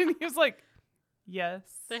this?" And he was like, "Yes."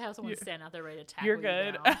 They have someone stand out there ready to tackle You're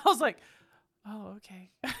good. You I was like, oh,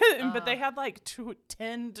 okay. But they had like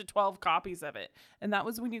 10 to 12 copies of it. And that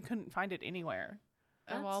was when you couldn't find it anywhere.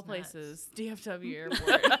 Of all places, DFW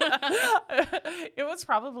airport. It was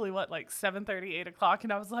probably like 7:30, 8 o'clock.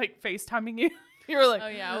 And I was like FaceTiming you. You were like, oh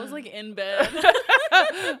yeah, I was like in bed.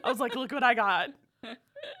 I was like, look what I got.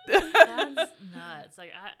 That's nuts.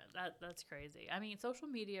 Like that's crazy. I mean, social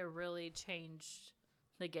media really changed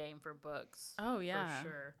the game for books. Oh yeah. For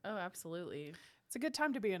sure. Oh, absolutely. It's a good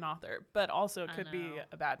time to be an author, but also it could be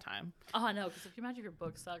a bad time. Oh, I know. Because if you imagine if your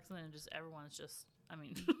book sucks and then just everyone's just, I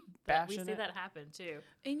mean, we see that happen too.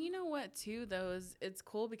 And you know what, too, though, is it's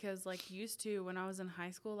cool because, like, used to when I was in high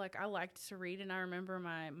school, like, I liked to read, and I remember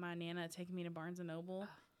my Nana taking me to Barnes & Noble.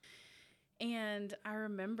 And I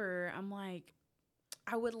remember, I'm like,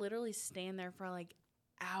 I would literally stand there for, like,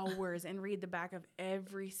 hours and read the back of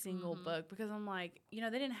every single book because I'm like, you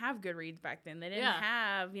know, they didn't have Goodreads back then. They didn't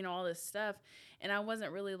have, you know, all this stuff. And I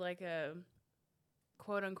wasn't really like a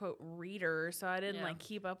quote unquote reader. So I didn't like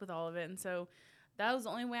keep up with all of it. And so that was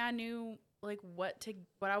the only way I knew like what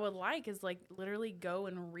I would like is like literally go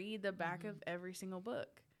and read the back of every single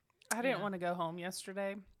book. I didn't want to go home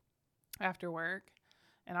yesterday after work.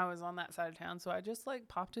 And I was on that side of town. So I just like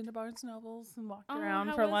popped into Barnes & Nobles and walked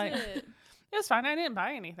around for like... It was fine. I didn't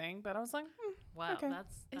buy anything, but I was like, wow, okay.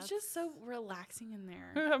 It's just so relaxing in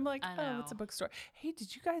there. I'm like, oh, it's a bookstore. Hey,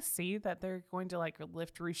 did you guys see that they're going to like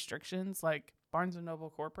lift restrictions like Barnes & Noble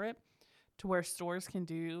corporate to where stores can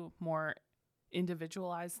do more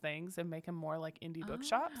individualize things and make them more like indie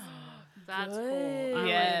bookshops. That's cool. Good. I like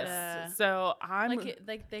Yes. that. So I'm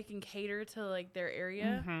Like they can cater to like their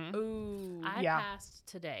area. Mhm. Ooh. I Yeah. passed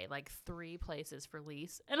today like 3 places for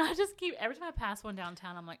lease, and I just keep every time I pass one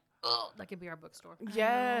downtown, I'm like, oh, that could be our bookstore.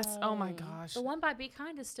 yes. Oh my gosh. The one by Be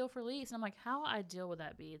Kind is still for lease, and I'm like, how ideal would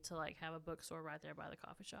that be to like have a bookstore right there by the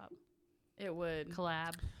coffee shop? It would.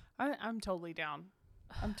 Collab. I'm totally down.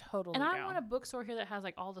 I'm totally And down. I want a bookstore here that has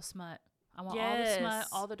like all the smut. I want all the smut, Yes.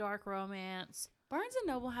 all the dark romance. Barnes and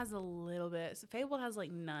Noble has a little bit. Fable has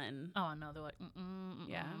like none. Oh no, they're like,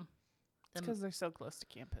 Yeah. It's because they're so close to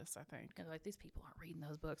campus, I think. They're like, these people aren't reading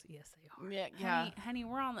those books. Yes, they are. Yeah. Honey,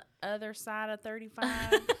 we're on the other side of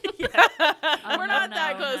 35. Yeah. We're not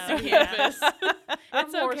that close to Yeah. campus.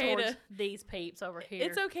 It's More okay towards to these peeps over here.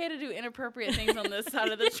 it's okay to do inappropriate things on this side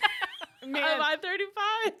of the Man,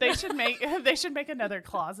 I-35. they should make another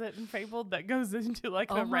closet in Fabled that goes into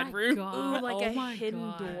like Oh a red my room. God. Ooh, like Oh a my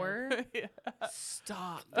hidden God. door. Yeah.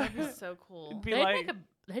 Stop. That'd be so cool. Be they'd, like,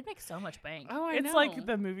 they'd make so much bank. Oh, I it's know. like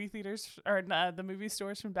the movie theaters or the movie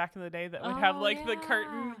stores from back in the day that would Oh, have like the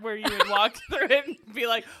curtain yeah. where you would walk through it and be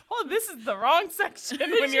like, oh, this is the wrong section.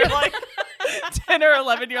 When you're like 10 or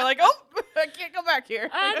 11, you're like, oh, I can't go back here.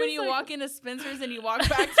 Like when you walk into Spencer's and you walk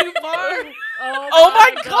back too far. Oh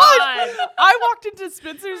my God. I walked into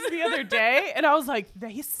Spencer's the other day and I was like,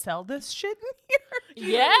 they sell this shit in here?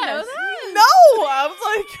 Yes. No. I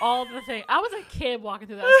was like, All the thing. I was a kid walking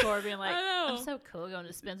through that store being like, I know. I'm so cool going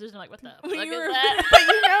to Spencer's. And I'm like, what the When fuck you is were- that? but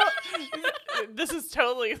you know, this is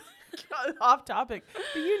totally off topic.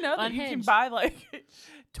 But you know that you can Unhinged. buy like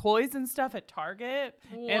toys and stuff at Target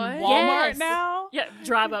and What? Walmart Yes. now. Yeah,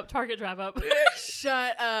 drive up. Target drive up.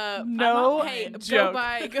 Shut up. No Hey, go joke.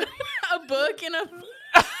 buy a book and a.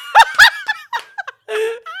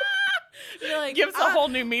 You're like, Gives a whole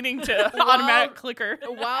new meaning to automatic clicker.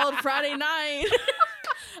 a wild Friday night.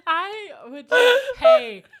 I would just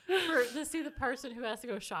pay to see the person who has to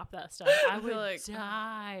go shop that stuff. I I'd be would like-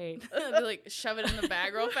 die. Be like, shove it in the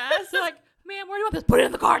bag real fast. They're like, man, where do you want this? Put it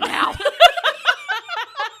in the car now.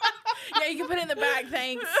 Yeah, you can put it in the bag,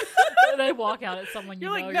 thanks. And they walk out at someone you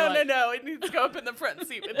You're know. like, you're no. It needs to go up in the front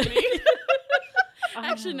seat with me.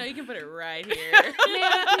 Actually, no, you can put it right here.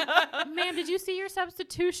 Ma'am, did you see your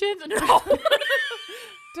substitutions? No.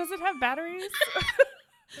 Does it have batteries?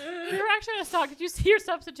 We were actually in stock. Did you see your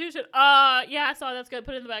substitution? Yeah, I saw. That's good.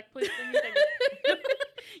 Put it in the back, please. Thank you.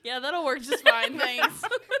 Yeah, that'll work just fine, thanks.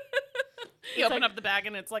 You open up the bag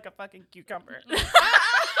and it's like a fucking cucumber.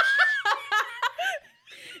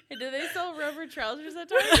 Hey, do they sell rubber trousers at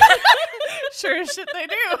Target? Sure as shit they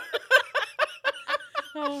do.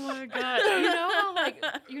 Oh my god!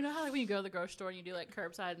 You know how like when you go to the grocery store and you do like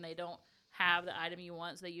curbside and they don't have the item you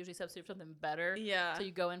want, so they usually substitute for something better. Yeah. So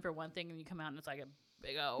you go in for one thing and you come out and it's like a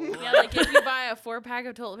big old. Yeah, like if you buy a 4-pack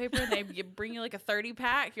of toilet paper and they bring you like a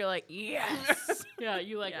 30-pack, you're like, yes. Yeah,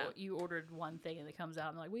 you like Yeah. you ordered one thing and it comes out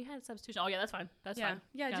and they're like, we had substitution. Oh yeah, that's fine. That's Yeah. fine.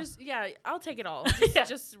 Yeah, I'll take it all. Yeah.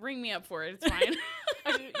 Just ring me up for it. It's fine.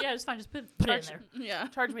 Yeah, it's fine. Just put it in there. Yeah.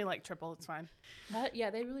 Charge me like triple. It's fine. Yeah,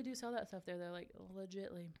 they really do sell that stuff there. They're like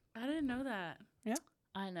legitly. I didn't know that.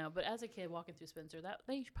 I know, but as a kid walking through Spencer, that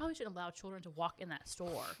they probably shouldn't allow children to walk in that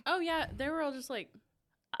store. Oh, yeah. They were all just like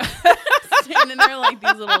standing there like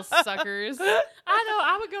these little suckers. I know.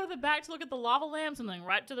 I would go to the back to look at the lava lamps and then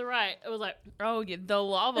right to the right. It was like, Oh, yeah, the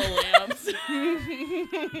lava lamps.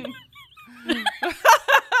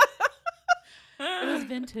 it was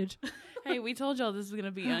vintage. Hey, we told y'all this was going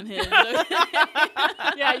to be unhinged.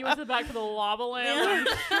 Yeah, you went to the back for the lava lamp. I'm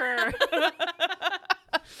sure.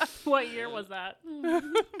 What year was that?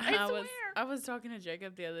 I was talking to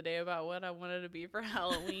Jacob the other day about what I wanted to be for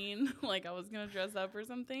Halloween. Like I was gonna dress up or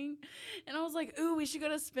something, and I was like, "Ooh, we should go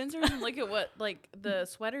to Spencer's and look at what like the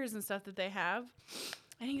sweaters and stuff that they have."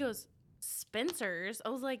 And he goes, "Spencer's?" I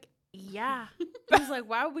was like, "Yeah." He was like,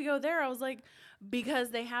 "Why would we go there?" I was like,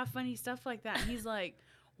 "Because they have funny stuff like that." And he's like,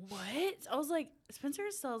 "What?" I was like,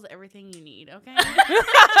 "Spencer's sells everything you need, okay?"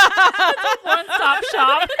 One-stop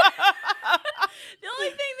shop. The only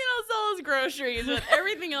thing they don't sell is groceries, but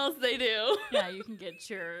everything else they do. Yeah, you can get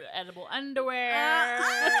your edible underwear,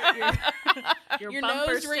 your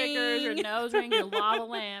bumper nose stickers, your ring. nose ring, your lava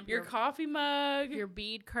lamp, Your coffee mug, your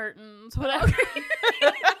bead curtains, whatever.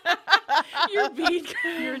 your bead.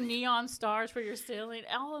 Your neon stars for your ceiling,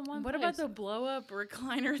 all in one What place. about the blow up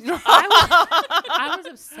recliner? I was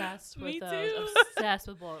obsessed with Me those. too. Obsessed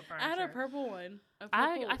with blow-up furniture. I had a purple one.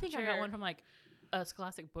 I think I got one from like a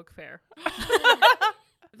Scholastic Book Fair.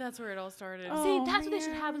 That's where it all started. Oh, See, that's what they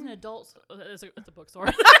should man. have as an adult. It's a bookstore.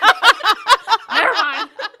 Never mind.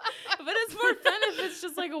 But it's more fun if it's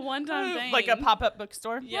just like a one-time thing. Like a pop-up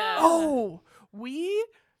bookstore? Yeah. Oh,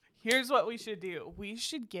 here's what we should do. We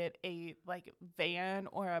should get a like van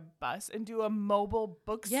or a bus and do a mobile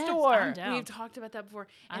bookstore. Yes, I'm down. We've talked about that before.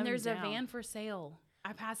 And I'm there's down. a van for sale.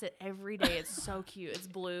 I pass it every day. It's so cute. It's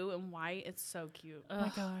blue and white. It's so cute. Oh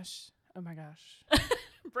my gosh. Oh my gosh.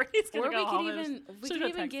 Brittany's gonna Or go we home could and even she's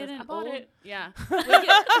gonna text get us, an "I bought old it." yeah.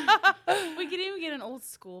 We could even get an old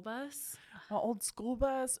school bus. An old school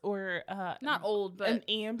bus or Not old, but an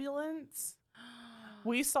ambulance.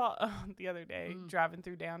 We saw the other day driving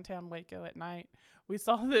through downtown Waco at night. We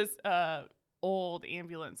saw this old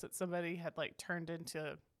ambulance that somebody had like turned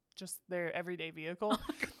into just their everyday vehicle,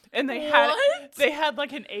 and they had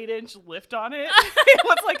like an 8-inch lift on it. It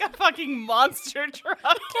was like a fucking monster truck.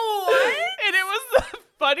 What? And it was the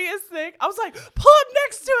funniest thing. I was like, pull up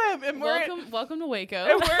next to him, and welcome to Waco.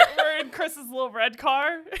 and we're in Chris's little red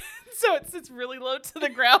car, so it sits really low to the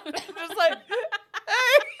ground. I'm just like,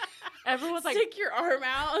 hey. Everyone's like, Stick your arm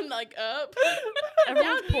out and like up.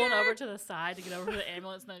 everyone's pulling over to the side to get over to the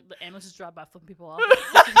ambulance, and the ambulance just drive by flipping people off.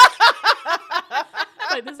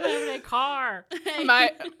 Like, this is my everyday car. My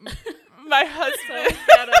husband. So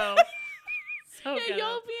ghetto. So Yeah, ghetto.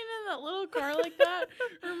 y'all being in that little car like that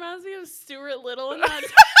reminds me of Stuart Little in that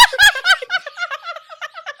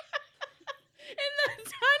in that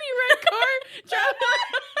tiny red car driving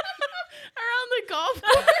around the golf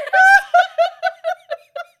course.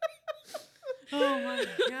 Oh my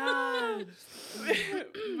god.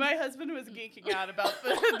 My husband was geeking out about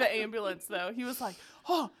the ambulance, though. He was like,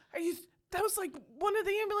 "Oh, that was like one of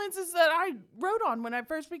the ambulances that I rode on when I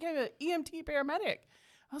first became an EMT paramedic."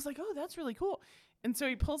 I was like, "Oh, that's really cool." And so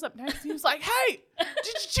he pulls up next. And he was like, "Hey, did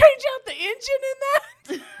you change out the engine in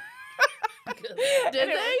that?" Did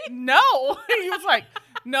they? No. He was like,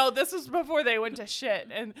 "No, this was before they went to shit,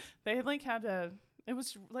 and they like had to." It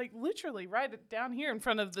was like literally right down here in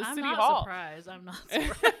front of the city hall. I'm not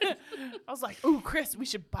surprised. I was like, "Oh, Chris, we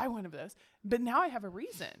should buy one of those." But now I have a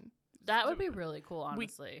reason. That would be really cool,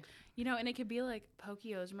 honestly. You know, and it could be like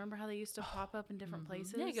Pokios. Remember how they used to pop up in different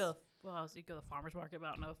places? Yeah, you go to the farmer's market, but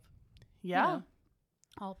I don't know if, Yeah. you know,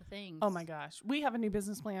 all the things. Oh my gosh, we have a new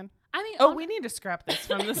business plan. I mean, Oh, we need to scrap this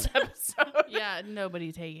from this episode. Yeah,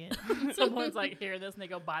 nobody take it. someone's like, hear this, and they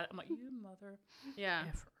go buy it. I'm like, you mother Yeah.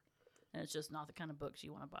 effer. And it's just not the kind of books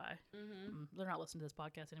you want to buy. They're not listening to this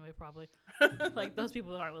podcast anyway, probably. Like, those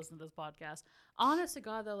people that aren't listening to this podcast. Honest to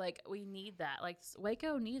God, though, like, we need that. Like,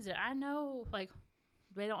 Waco needs it. I know, like,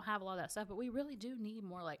 they don't have a lot of that stuff, but we really do need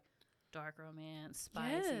more, like, dark romance,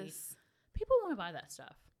 spicy. Yes. People want to buy that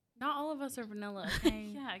stuff. Not all of us are vanilla,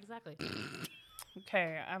 okay? Yeah, exactly.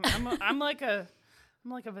 Okay, I'm like a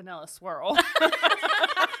vanilla swirl.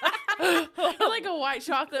 Like a white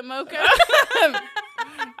chocolate mocha.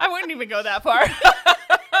 I wouldn't even go that far.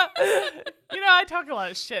 You know, I talk a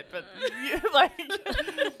lot of shit, but like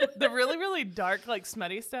the really, really dark, like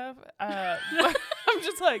smutty stuff, I'm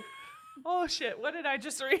just like, oh shit, what did I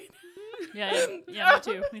just read? Yeah, me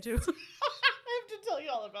too. Me too. I have to tell you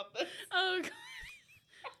all about this. Oh, God.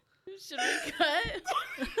 Should we cut?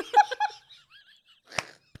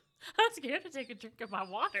 I'm scared to take a drink of my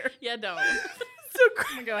water. Yeah, don't. So I'm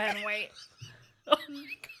going to go ahead and wait. Oh my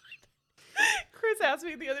God. Chris asked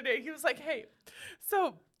me the other day, he was like, hey,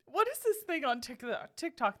 so what is this thing on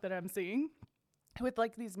TikTok that I'm seeing with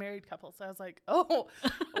like these married couples? I was like, oh,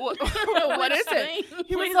 what is it?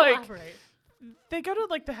 He was Please like, elaborate. they go to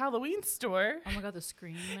like the Halloween store Oh my God, the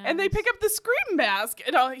scream mask. and they pick up the Scream mask.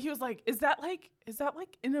 And he was like, is that like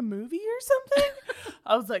in a movie or something?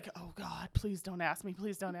 I was like, oh God, please don't ask me.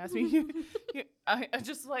 Please don't ask me. I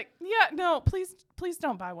just like, yeah, no, please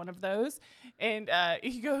don't buy one of those. And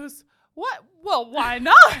he goes, what? Well, why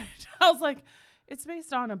not? I was like, it's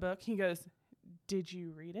based on a book. He goes, did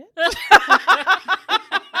you read it?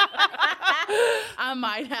 I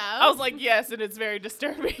might have. I was like, yes, and it's very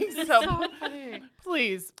disturbing. So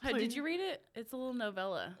please. Did you read it? It's a little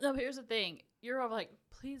novella. No, but here's the thing. You're all like,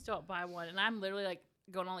 please don't buy one. And I'm literally like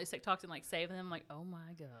going on all these TikToks and like saving them. I'm like, oh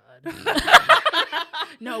my God.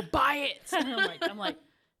 No, buy it. I'm like, oh my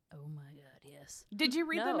God, yes. Did you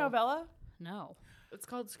read the No. novella? No. It's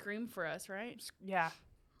called Scream for us, right? Yeah.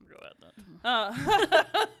 Go ahead then.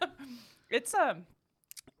 It's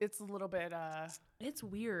a little bit It's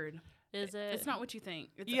weird. Is it? It's not what you think.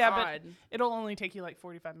 It's yeah, odd. but it'll only take you like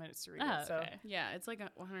 45 minutes to read Oh, it. So okay. Yeah, it's like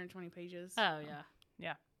 120 pages. Oh, yeah.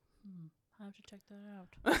 yeah. I have to check that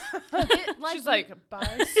out. She's like,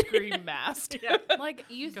 buy Scream mask. Yeah. Like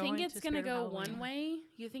you Going think it's to gonna Spirit go Halloween. one way.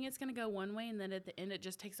 You think it's gonna go one way, and then at the end it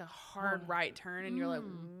just takes a hard right turn, and you're like,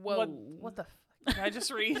 whoa. What the fuck did I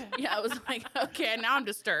just read? Yeah, I was like, okay, now I'm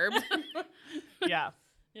disturbed. Yeah.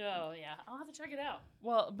 Oh, yeah. I'll have to check it out.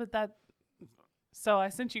 Well, but that. So I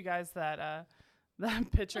sent you guys that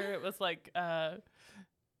that picture. It was like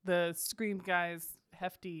the Scream guys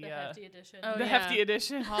hefty. The hefty edition. Oh, the yeah. hefty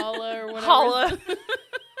edition. Holla or whatever. Holla.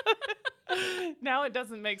 Now it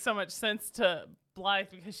doesn't make so much sense to Blythe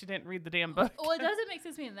because she didn't read the damn book. Well, it doesn't make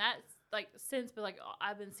sense to me in that like sense, but like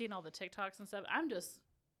I've been seeing all the TikToks and stuff. I'm just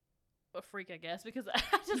a freak, I guess, because I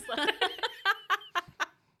just like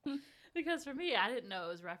because for me, I didn't know it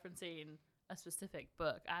was referencing a specific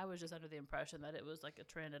book. I was just under the impression that it was like a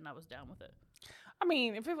trend, and I was down with it. I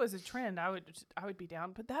mean, if it was a trend, I would be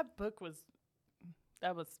down. But that book was.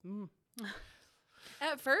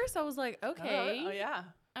 At first, I was like, okay. Oh yeah.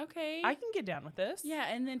 Okay. I can get down with this. Yeah,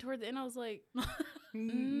 and then toward the end, I was like,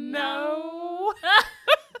 No.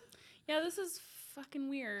 yeah, this is fucking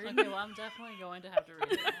weird. Okay, well, I'm definitely going to have to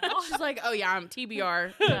read it now. She's like, oh yeah, I'm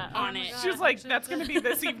TBR Yeah, on oh my it. God. She was like, that's going to be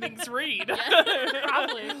this evening's read.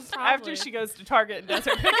 Probably. After she goes to Target and does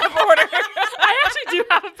her pickup order. I actually do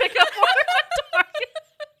have a pickup order at Target.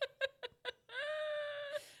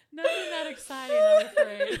 Nothing that exciting, I'm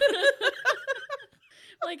afraid.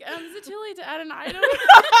 Like, is it too late to add an item?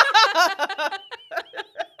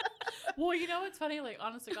 Well, you know what's funny? Like,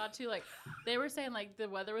 honest to God, too, like, they were saying, like, the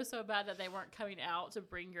weather was so bad that they weren't coming out to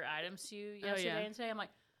bring your items to you yesterday yeah. and today. I'm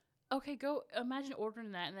like, okay, go, imagine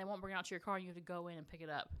ordering that, and they won't bring it out to your car, and you have to go in and pick it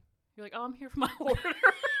up. You're like, oh, I'm here for my order.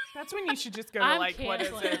 That's when you should just go to, I'm like, what is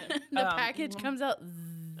canceling it? The package comes out.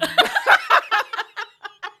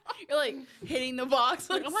 You're like hitting the box.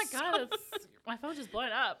 Like, oh, my God, my phone's just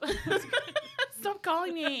blowing up. Stop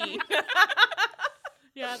calling me.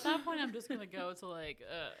 Yeah, at that point, I'm just going to go to, like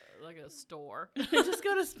a store. Just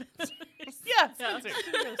go to Spencer's. Yeah. Yeah, I'm just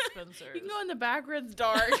gonna go to Spencer's. You can go in the back where it's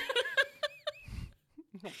dark.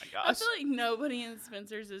 Oh, my I gosh. feel like nobody in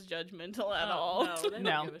Spencer's is judgmental at all. No, they don't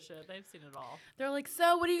No. give a shit. They've seen it all. They're like,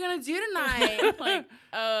 so what are you going to do tonight? I'm like,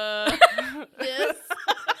 this.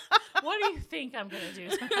 What do you think I'm going to do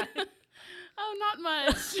tonight? Oh, not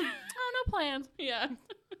much. Oh, no plans. Yeah. Do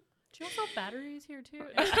you also have batteries here, too?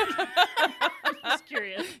 I'm just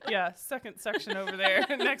curious. Yeah, second section over there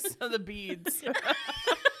next to the beads.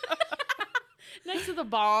 Next to the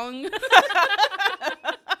bong.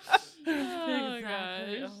 Oh,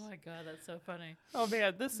 Exactly. gosh. Oh, my God. That's so funny. Oh,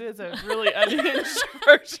 man, this is a really unhinged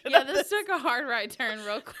version Yeah, of this took a hard right turn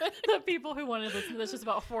real quick. The people who wanted to listen to this just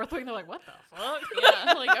about Fourth Wing, they're like, what the fuck?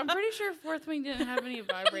 Yeah, like, I'm pretty sure Fourth Wing didn't have any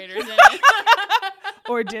vibrators in it.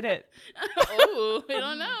 Or did it? Oh, we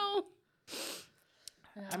don't know.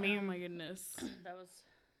 I mean, Oh, my goodness. That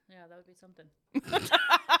would be something.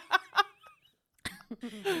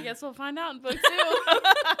 I guess we'll find out in book 2.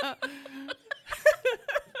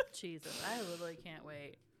 Jesus, I literally can't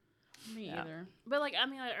wait. Me Yeah. either. But, like, I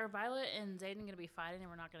mean, like, are Violet and Zayden going to be fighting and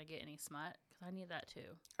we're not going to get any smut? Because I need that, too.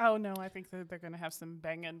 Oh, no, I think they're going to have some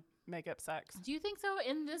banging makeup sex. Do you think so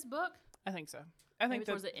in this book? I think so. I Maybe think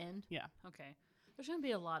towards that, the end? yeah. Okay. There's going to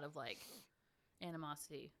be a lot of, like,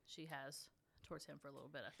 animosity she has towards him for a little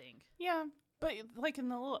bit, I think. Yeah, but like in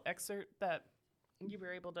the little excerpt that you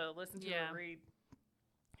were able to listen to Yeah. or read,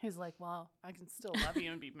 he's like, well, I can still love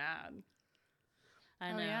you and be mad.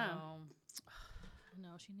 I Oh, know. yeah. I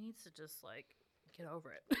know. She needs to just, like, get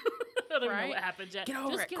over it. I don't know Right? what happened yet. Get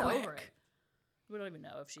over just it get quick. over it. We don't even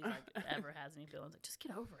know if she, like, ever has any feelings. Like, just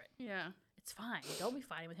get over it. Yeah. It's fine. Don't be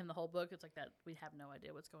fighting with him the whole book. It's like that. We have no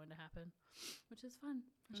idea what's going to happen, which is fun,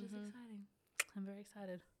 which is exciting. I'm very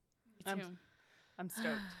excited. Me too. I'm stoked.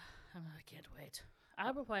 I can't wait. I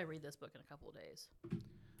will probably read this book in a couple of days.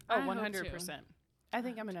 Oh, I hope 100%. to. I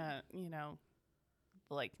think I'm going to,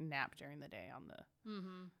 like nap during the day on the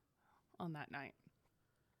Mm-hmm. on that night.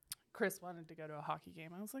 Chris wanted to go to a hockey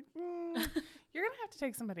game. I was like, you're going to have to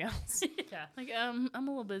take somebody else. Yeah. Like, I'm a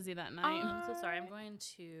little busy that night. I'm so sorry. I'm going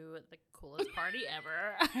to the coolest party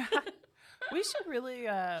ever. we should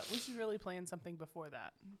really plan something before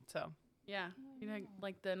that. So, Yeah. You know,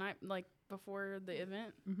 like the night, like before the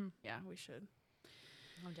event. mm-hmm. Yeah, we should.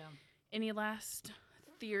 I'm down. Any last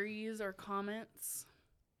theories or comments?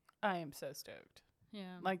 I am so stoked. Yeah.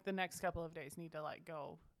 Like the next couple of days need to like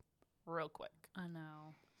go real quick. I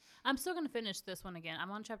know. I'm still going to finish this one again.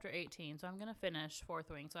 I'm on chapter 18, so I'm going to finish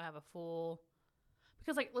Fourth Wing, so I have a full...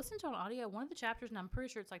 Because, like, listening to it on audio, one of the chapters, and I'm pretty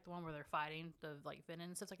sure it's, like, the one where they're fighting, the, like,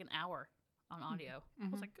 villains, it's, like, an hour on audio. I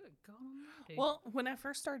was like, good God almighty. Well, when I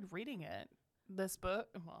first started reading it, this book,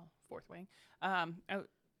 Fourth Wing, it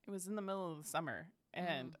was in the middle of the summer,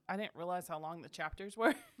 and I didn't realize how long the chapters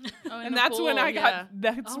were. Oh, in And the that's when pool, I yeah.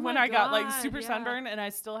 got Oh when my I got like God, super yeah. sunburned, and I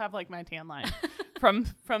still have like my tan line from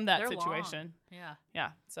that They're situation. long. Yeah. Yeah.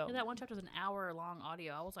 So Yeah, that one chapter was an hour-long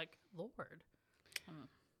audio. I was like, Lord.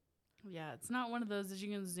 Yeah, it's not one of those that you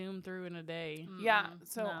can zoom through in a day. Yeah, Mm-mm,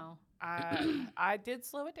 so no. I did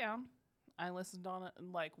slow it down. I listened on it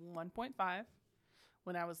like 1.5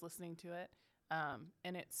 when I was listening to it,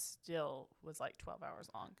 and it still was like 12 hours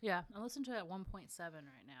long. Yeah, I listened to it at 1.7 right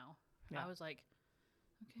now. Yeah. I was like,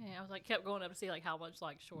 okay. I was like, kept going up to see like how much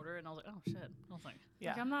like shorter, and I was like, oh shit. I was like,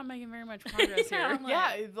 Yeah, Like, I'm not making very much progress Yeah, here. I'm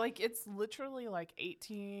yeah, it's literally like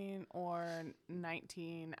 18 or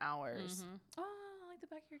 19 hours. oh, I like the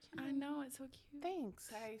back of your camera. I know, it's so cute. Thanks,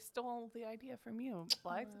 I stole the idea from you,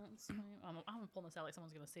 Blythe. I'm gonna pull this out like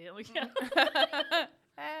someone's gonna see it. Like, yeah.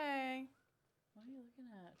 Hey, What are you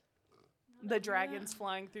looking at? the dragons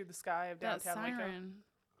flying through the sky of That downtown Waco. siren.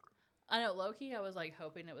 I know, low-key, I was like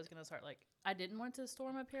hoping it was gonna start like I didn't want it to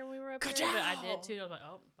storm up here when we were up here, but I did too. I was like,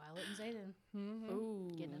 oh, Violet and Zayden Mm-hmm.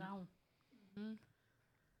 Ooh. getting it on. Mhm.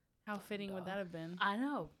 How fitting would that have been? I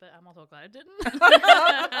know, but I'm also glad it didn't.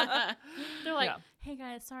 They're like, Yeah. hey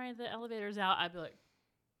guys, sorry the elevator's out. I'd be like,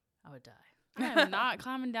 I would die. I am not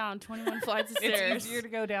climbing down 21 flights of stairs. It's easier to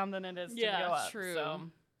go down than it is Yeah, to go up. True. So.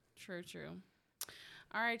 True.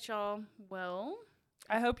 All right, y'all. Well,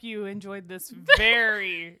 I hope you enjoyed this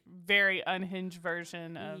very, very unhinged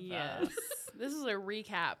version of. yes. This is a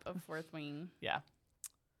recap of Fourth Wing. Yeah.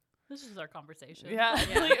 This is our conversation. Yeah.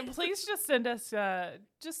 Yeah. Please just send us.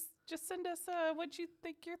 Just send us what you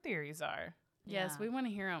think your theories are. Yes, Yeah. we want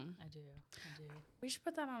to hear them. I do. We should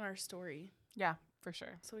put that on our story Yeah, for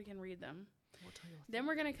sure. so we can read them. We'll tell you what Then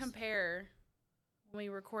we're going to theories. compare. When we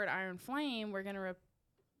record Iron Flame, we're going to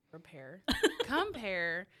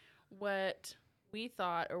compare what we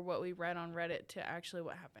thought or what we read on Reddit to actually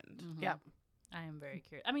what happened. Mhm. Yeah. I am very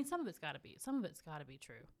curious. I mean, some of it's got to be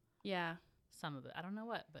true. Yeah. Some of it, I don't know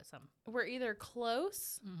what, but some. We're either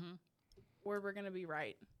close Mm-hmm. or we're going to be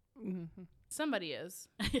right. Mm-hmm. Somebody is,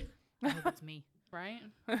 I hope it's me. right?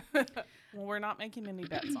 Well, we're not making any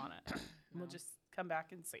bets on it. We'll just come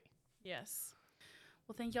back and see. Yes.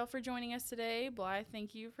 Well, thank y'all for joining us today. Blythe,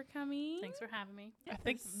 thank you for coming. Thanks for having me. I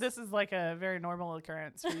think this is like a very normal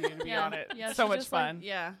occurrence for you to be on it. Yeah, So she's much just like- fun.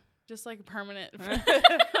 yeah. Just like a permanent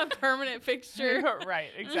a permanent fixture. Right,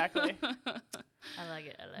 exactly. I like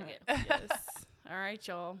it. Yes. All right,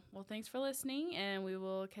 y'all. Well, thanks for listening, and we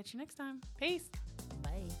will catch you next time. Peace.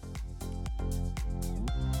 Bye.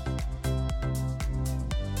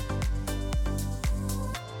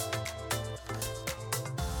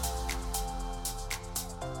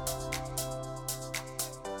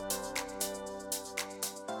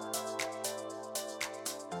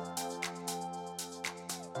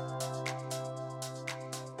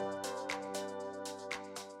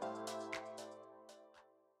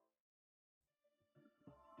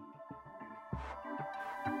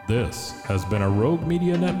 This has been a Rogue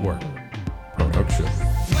Media Network production.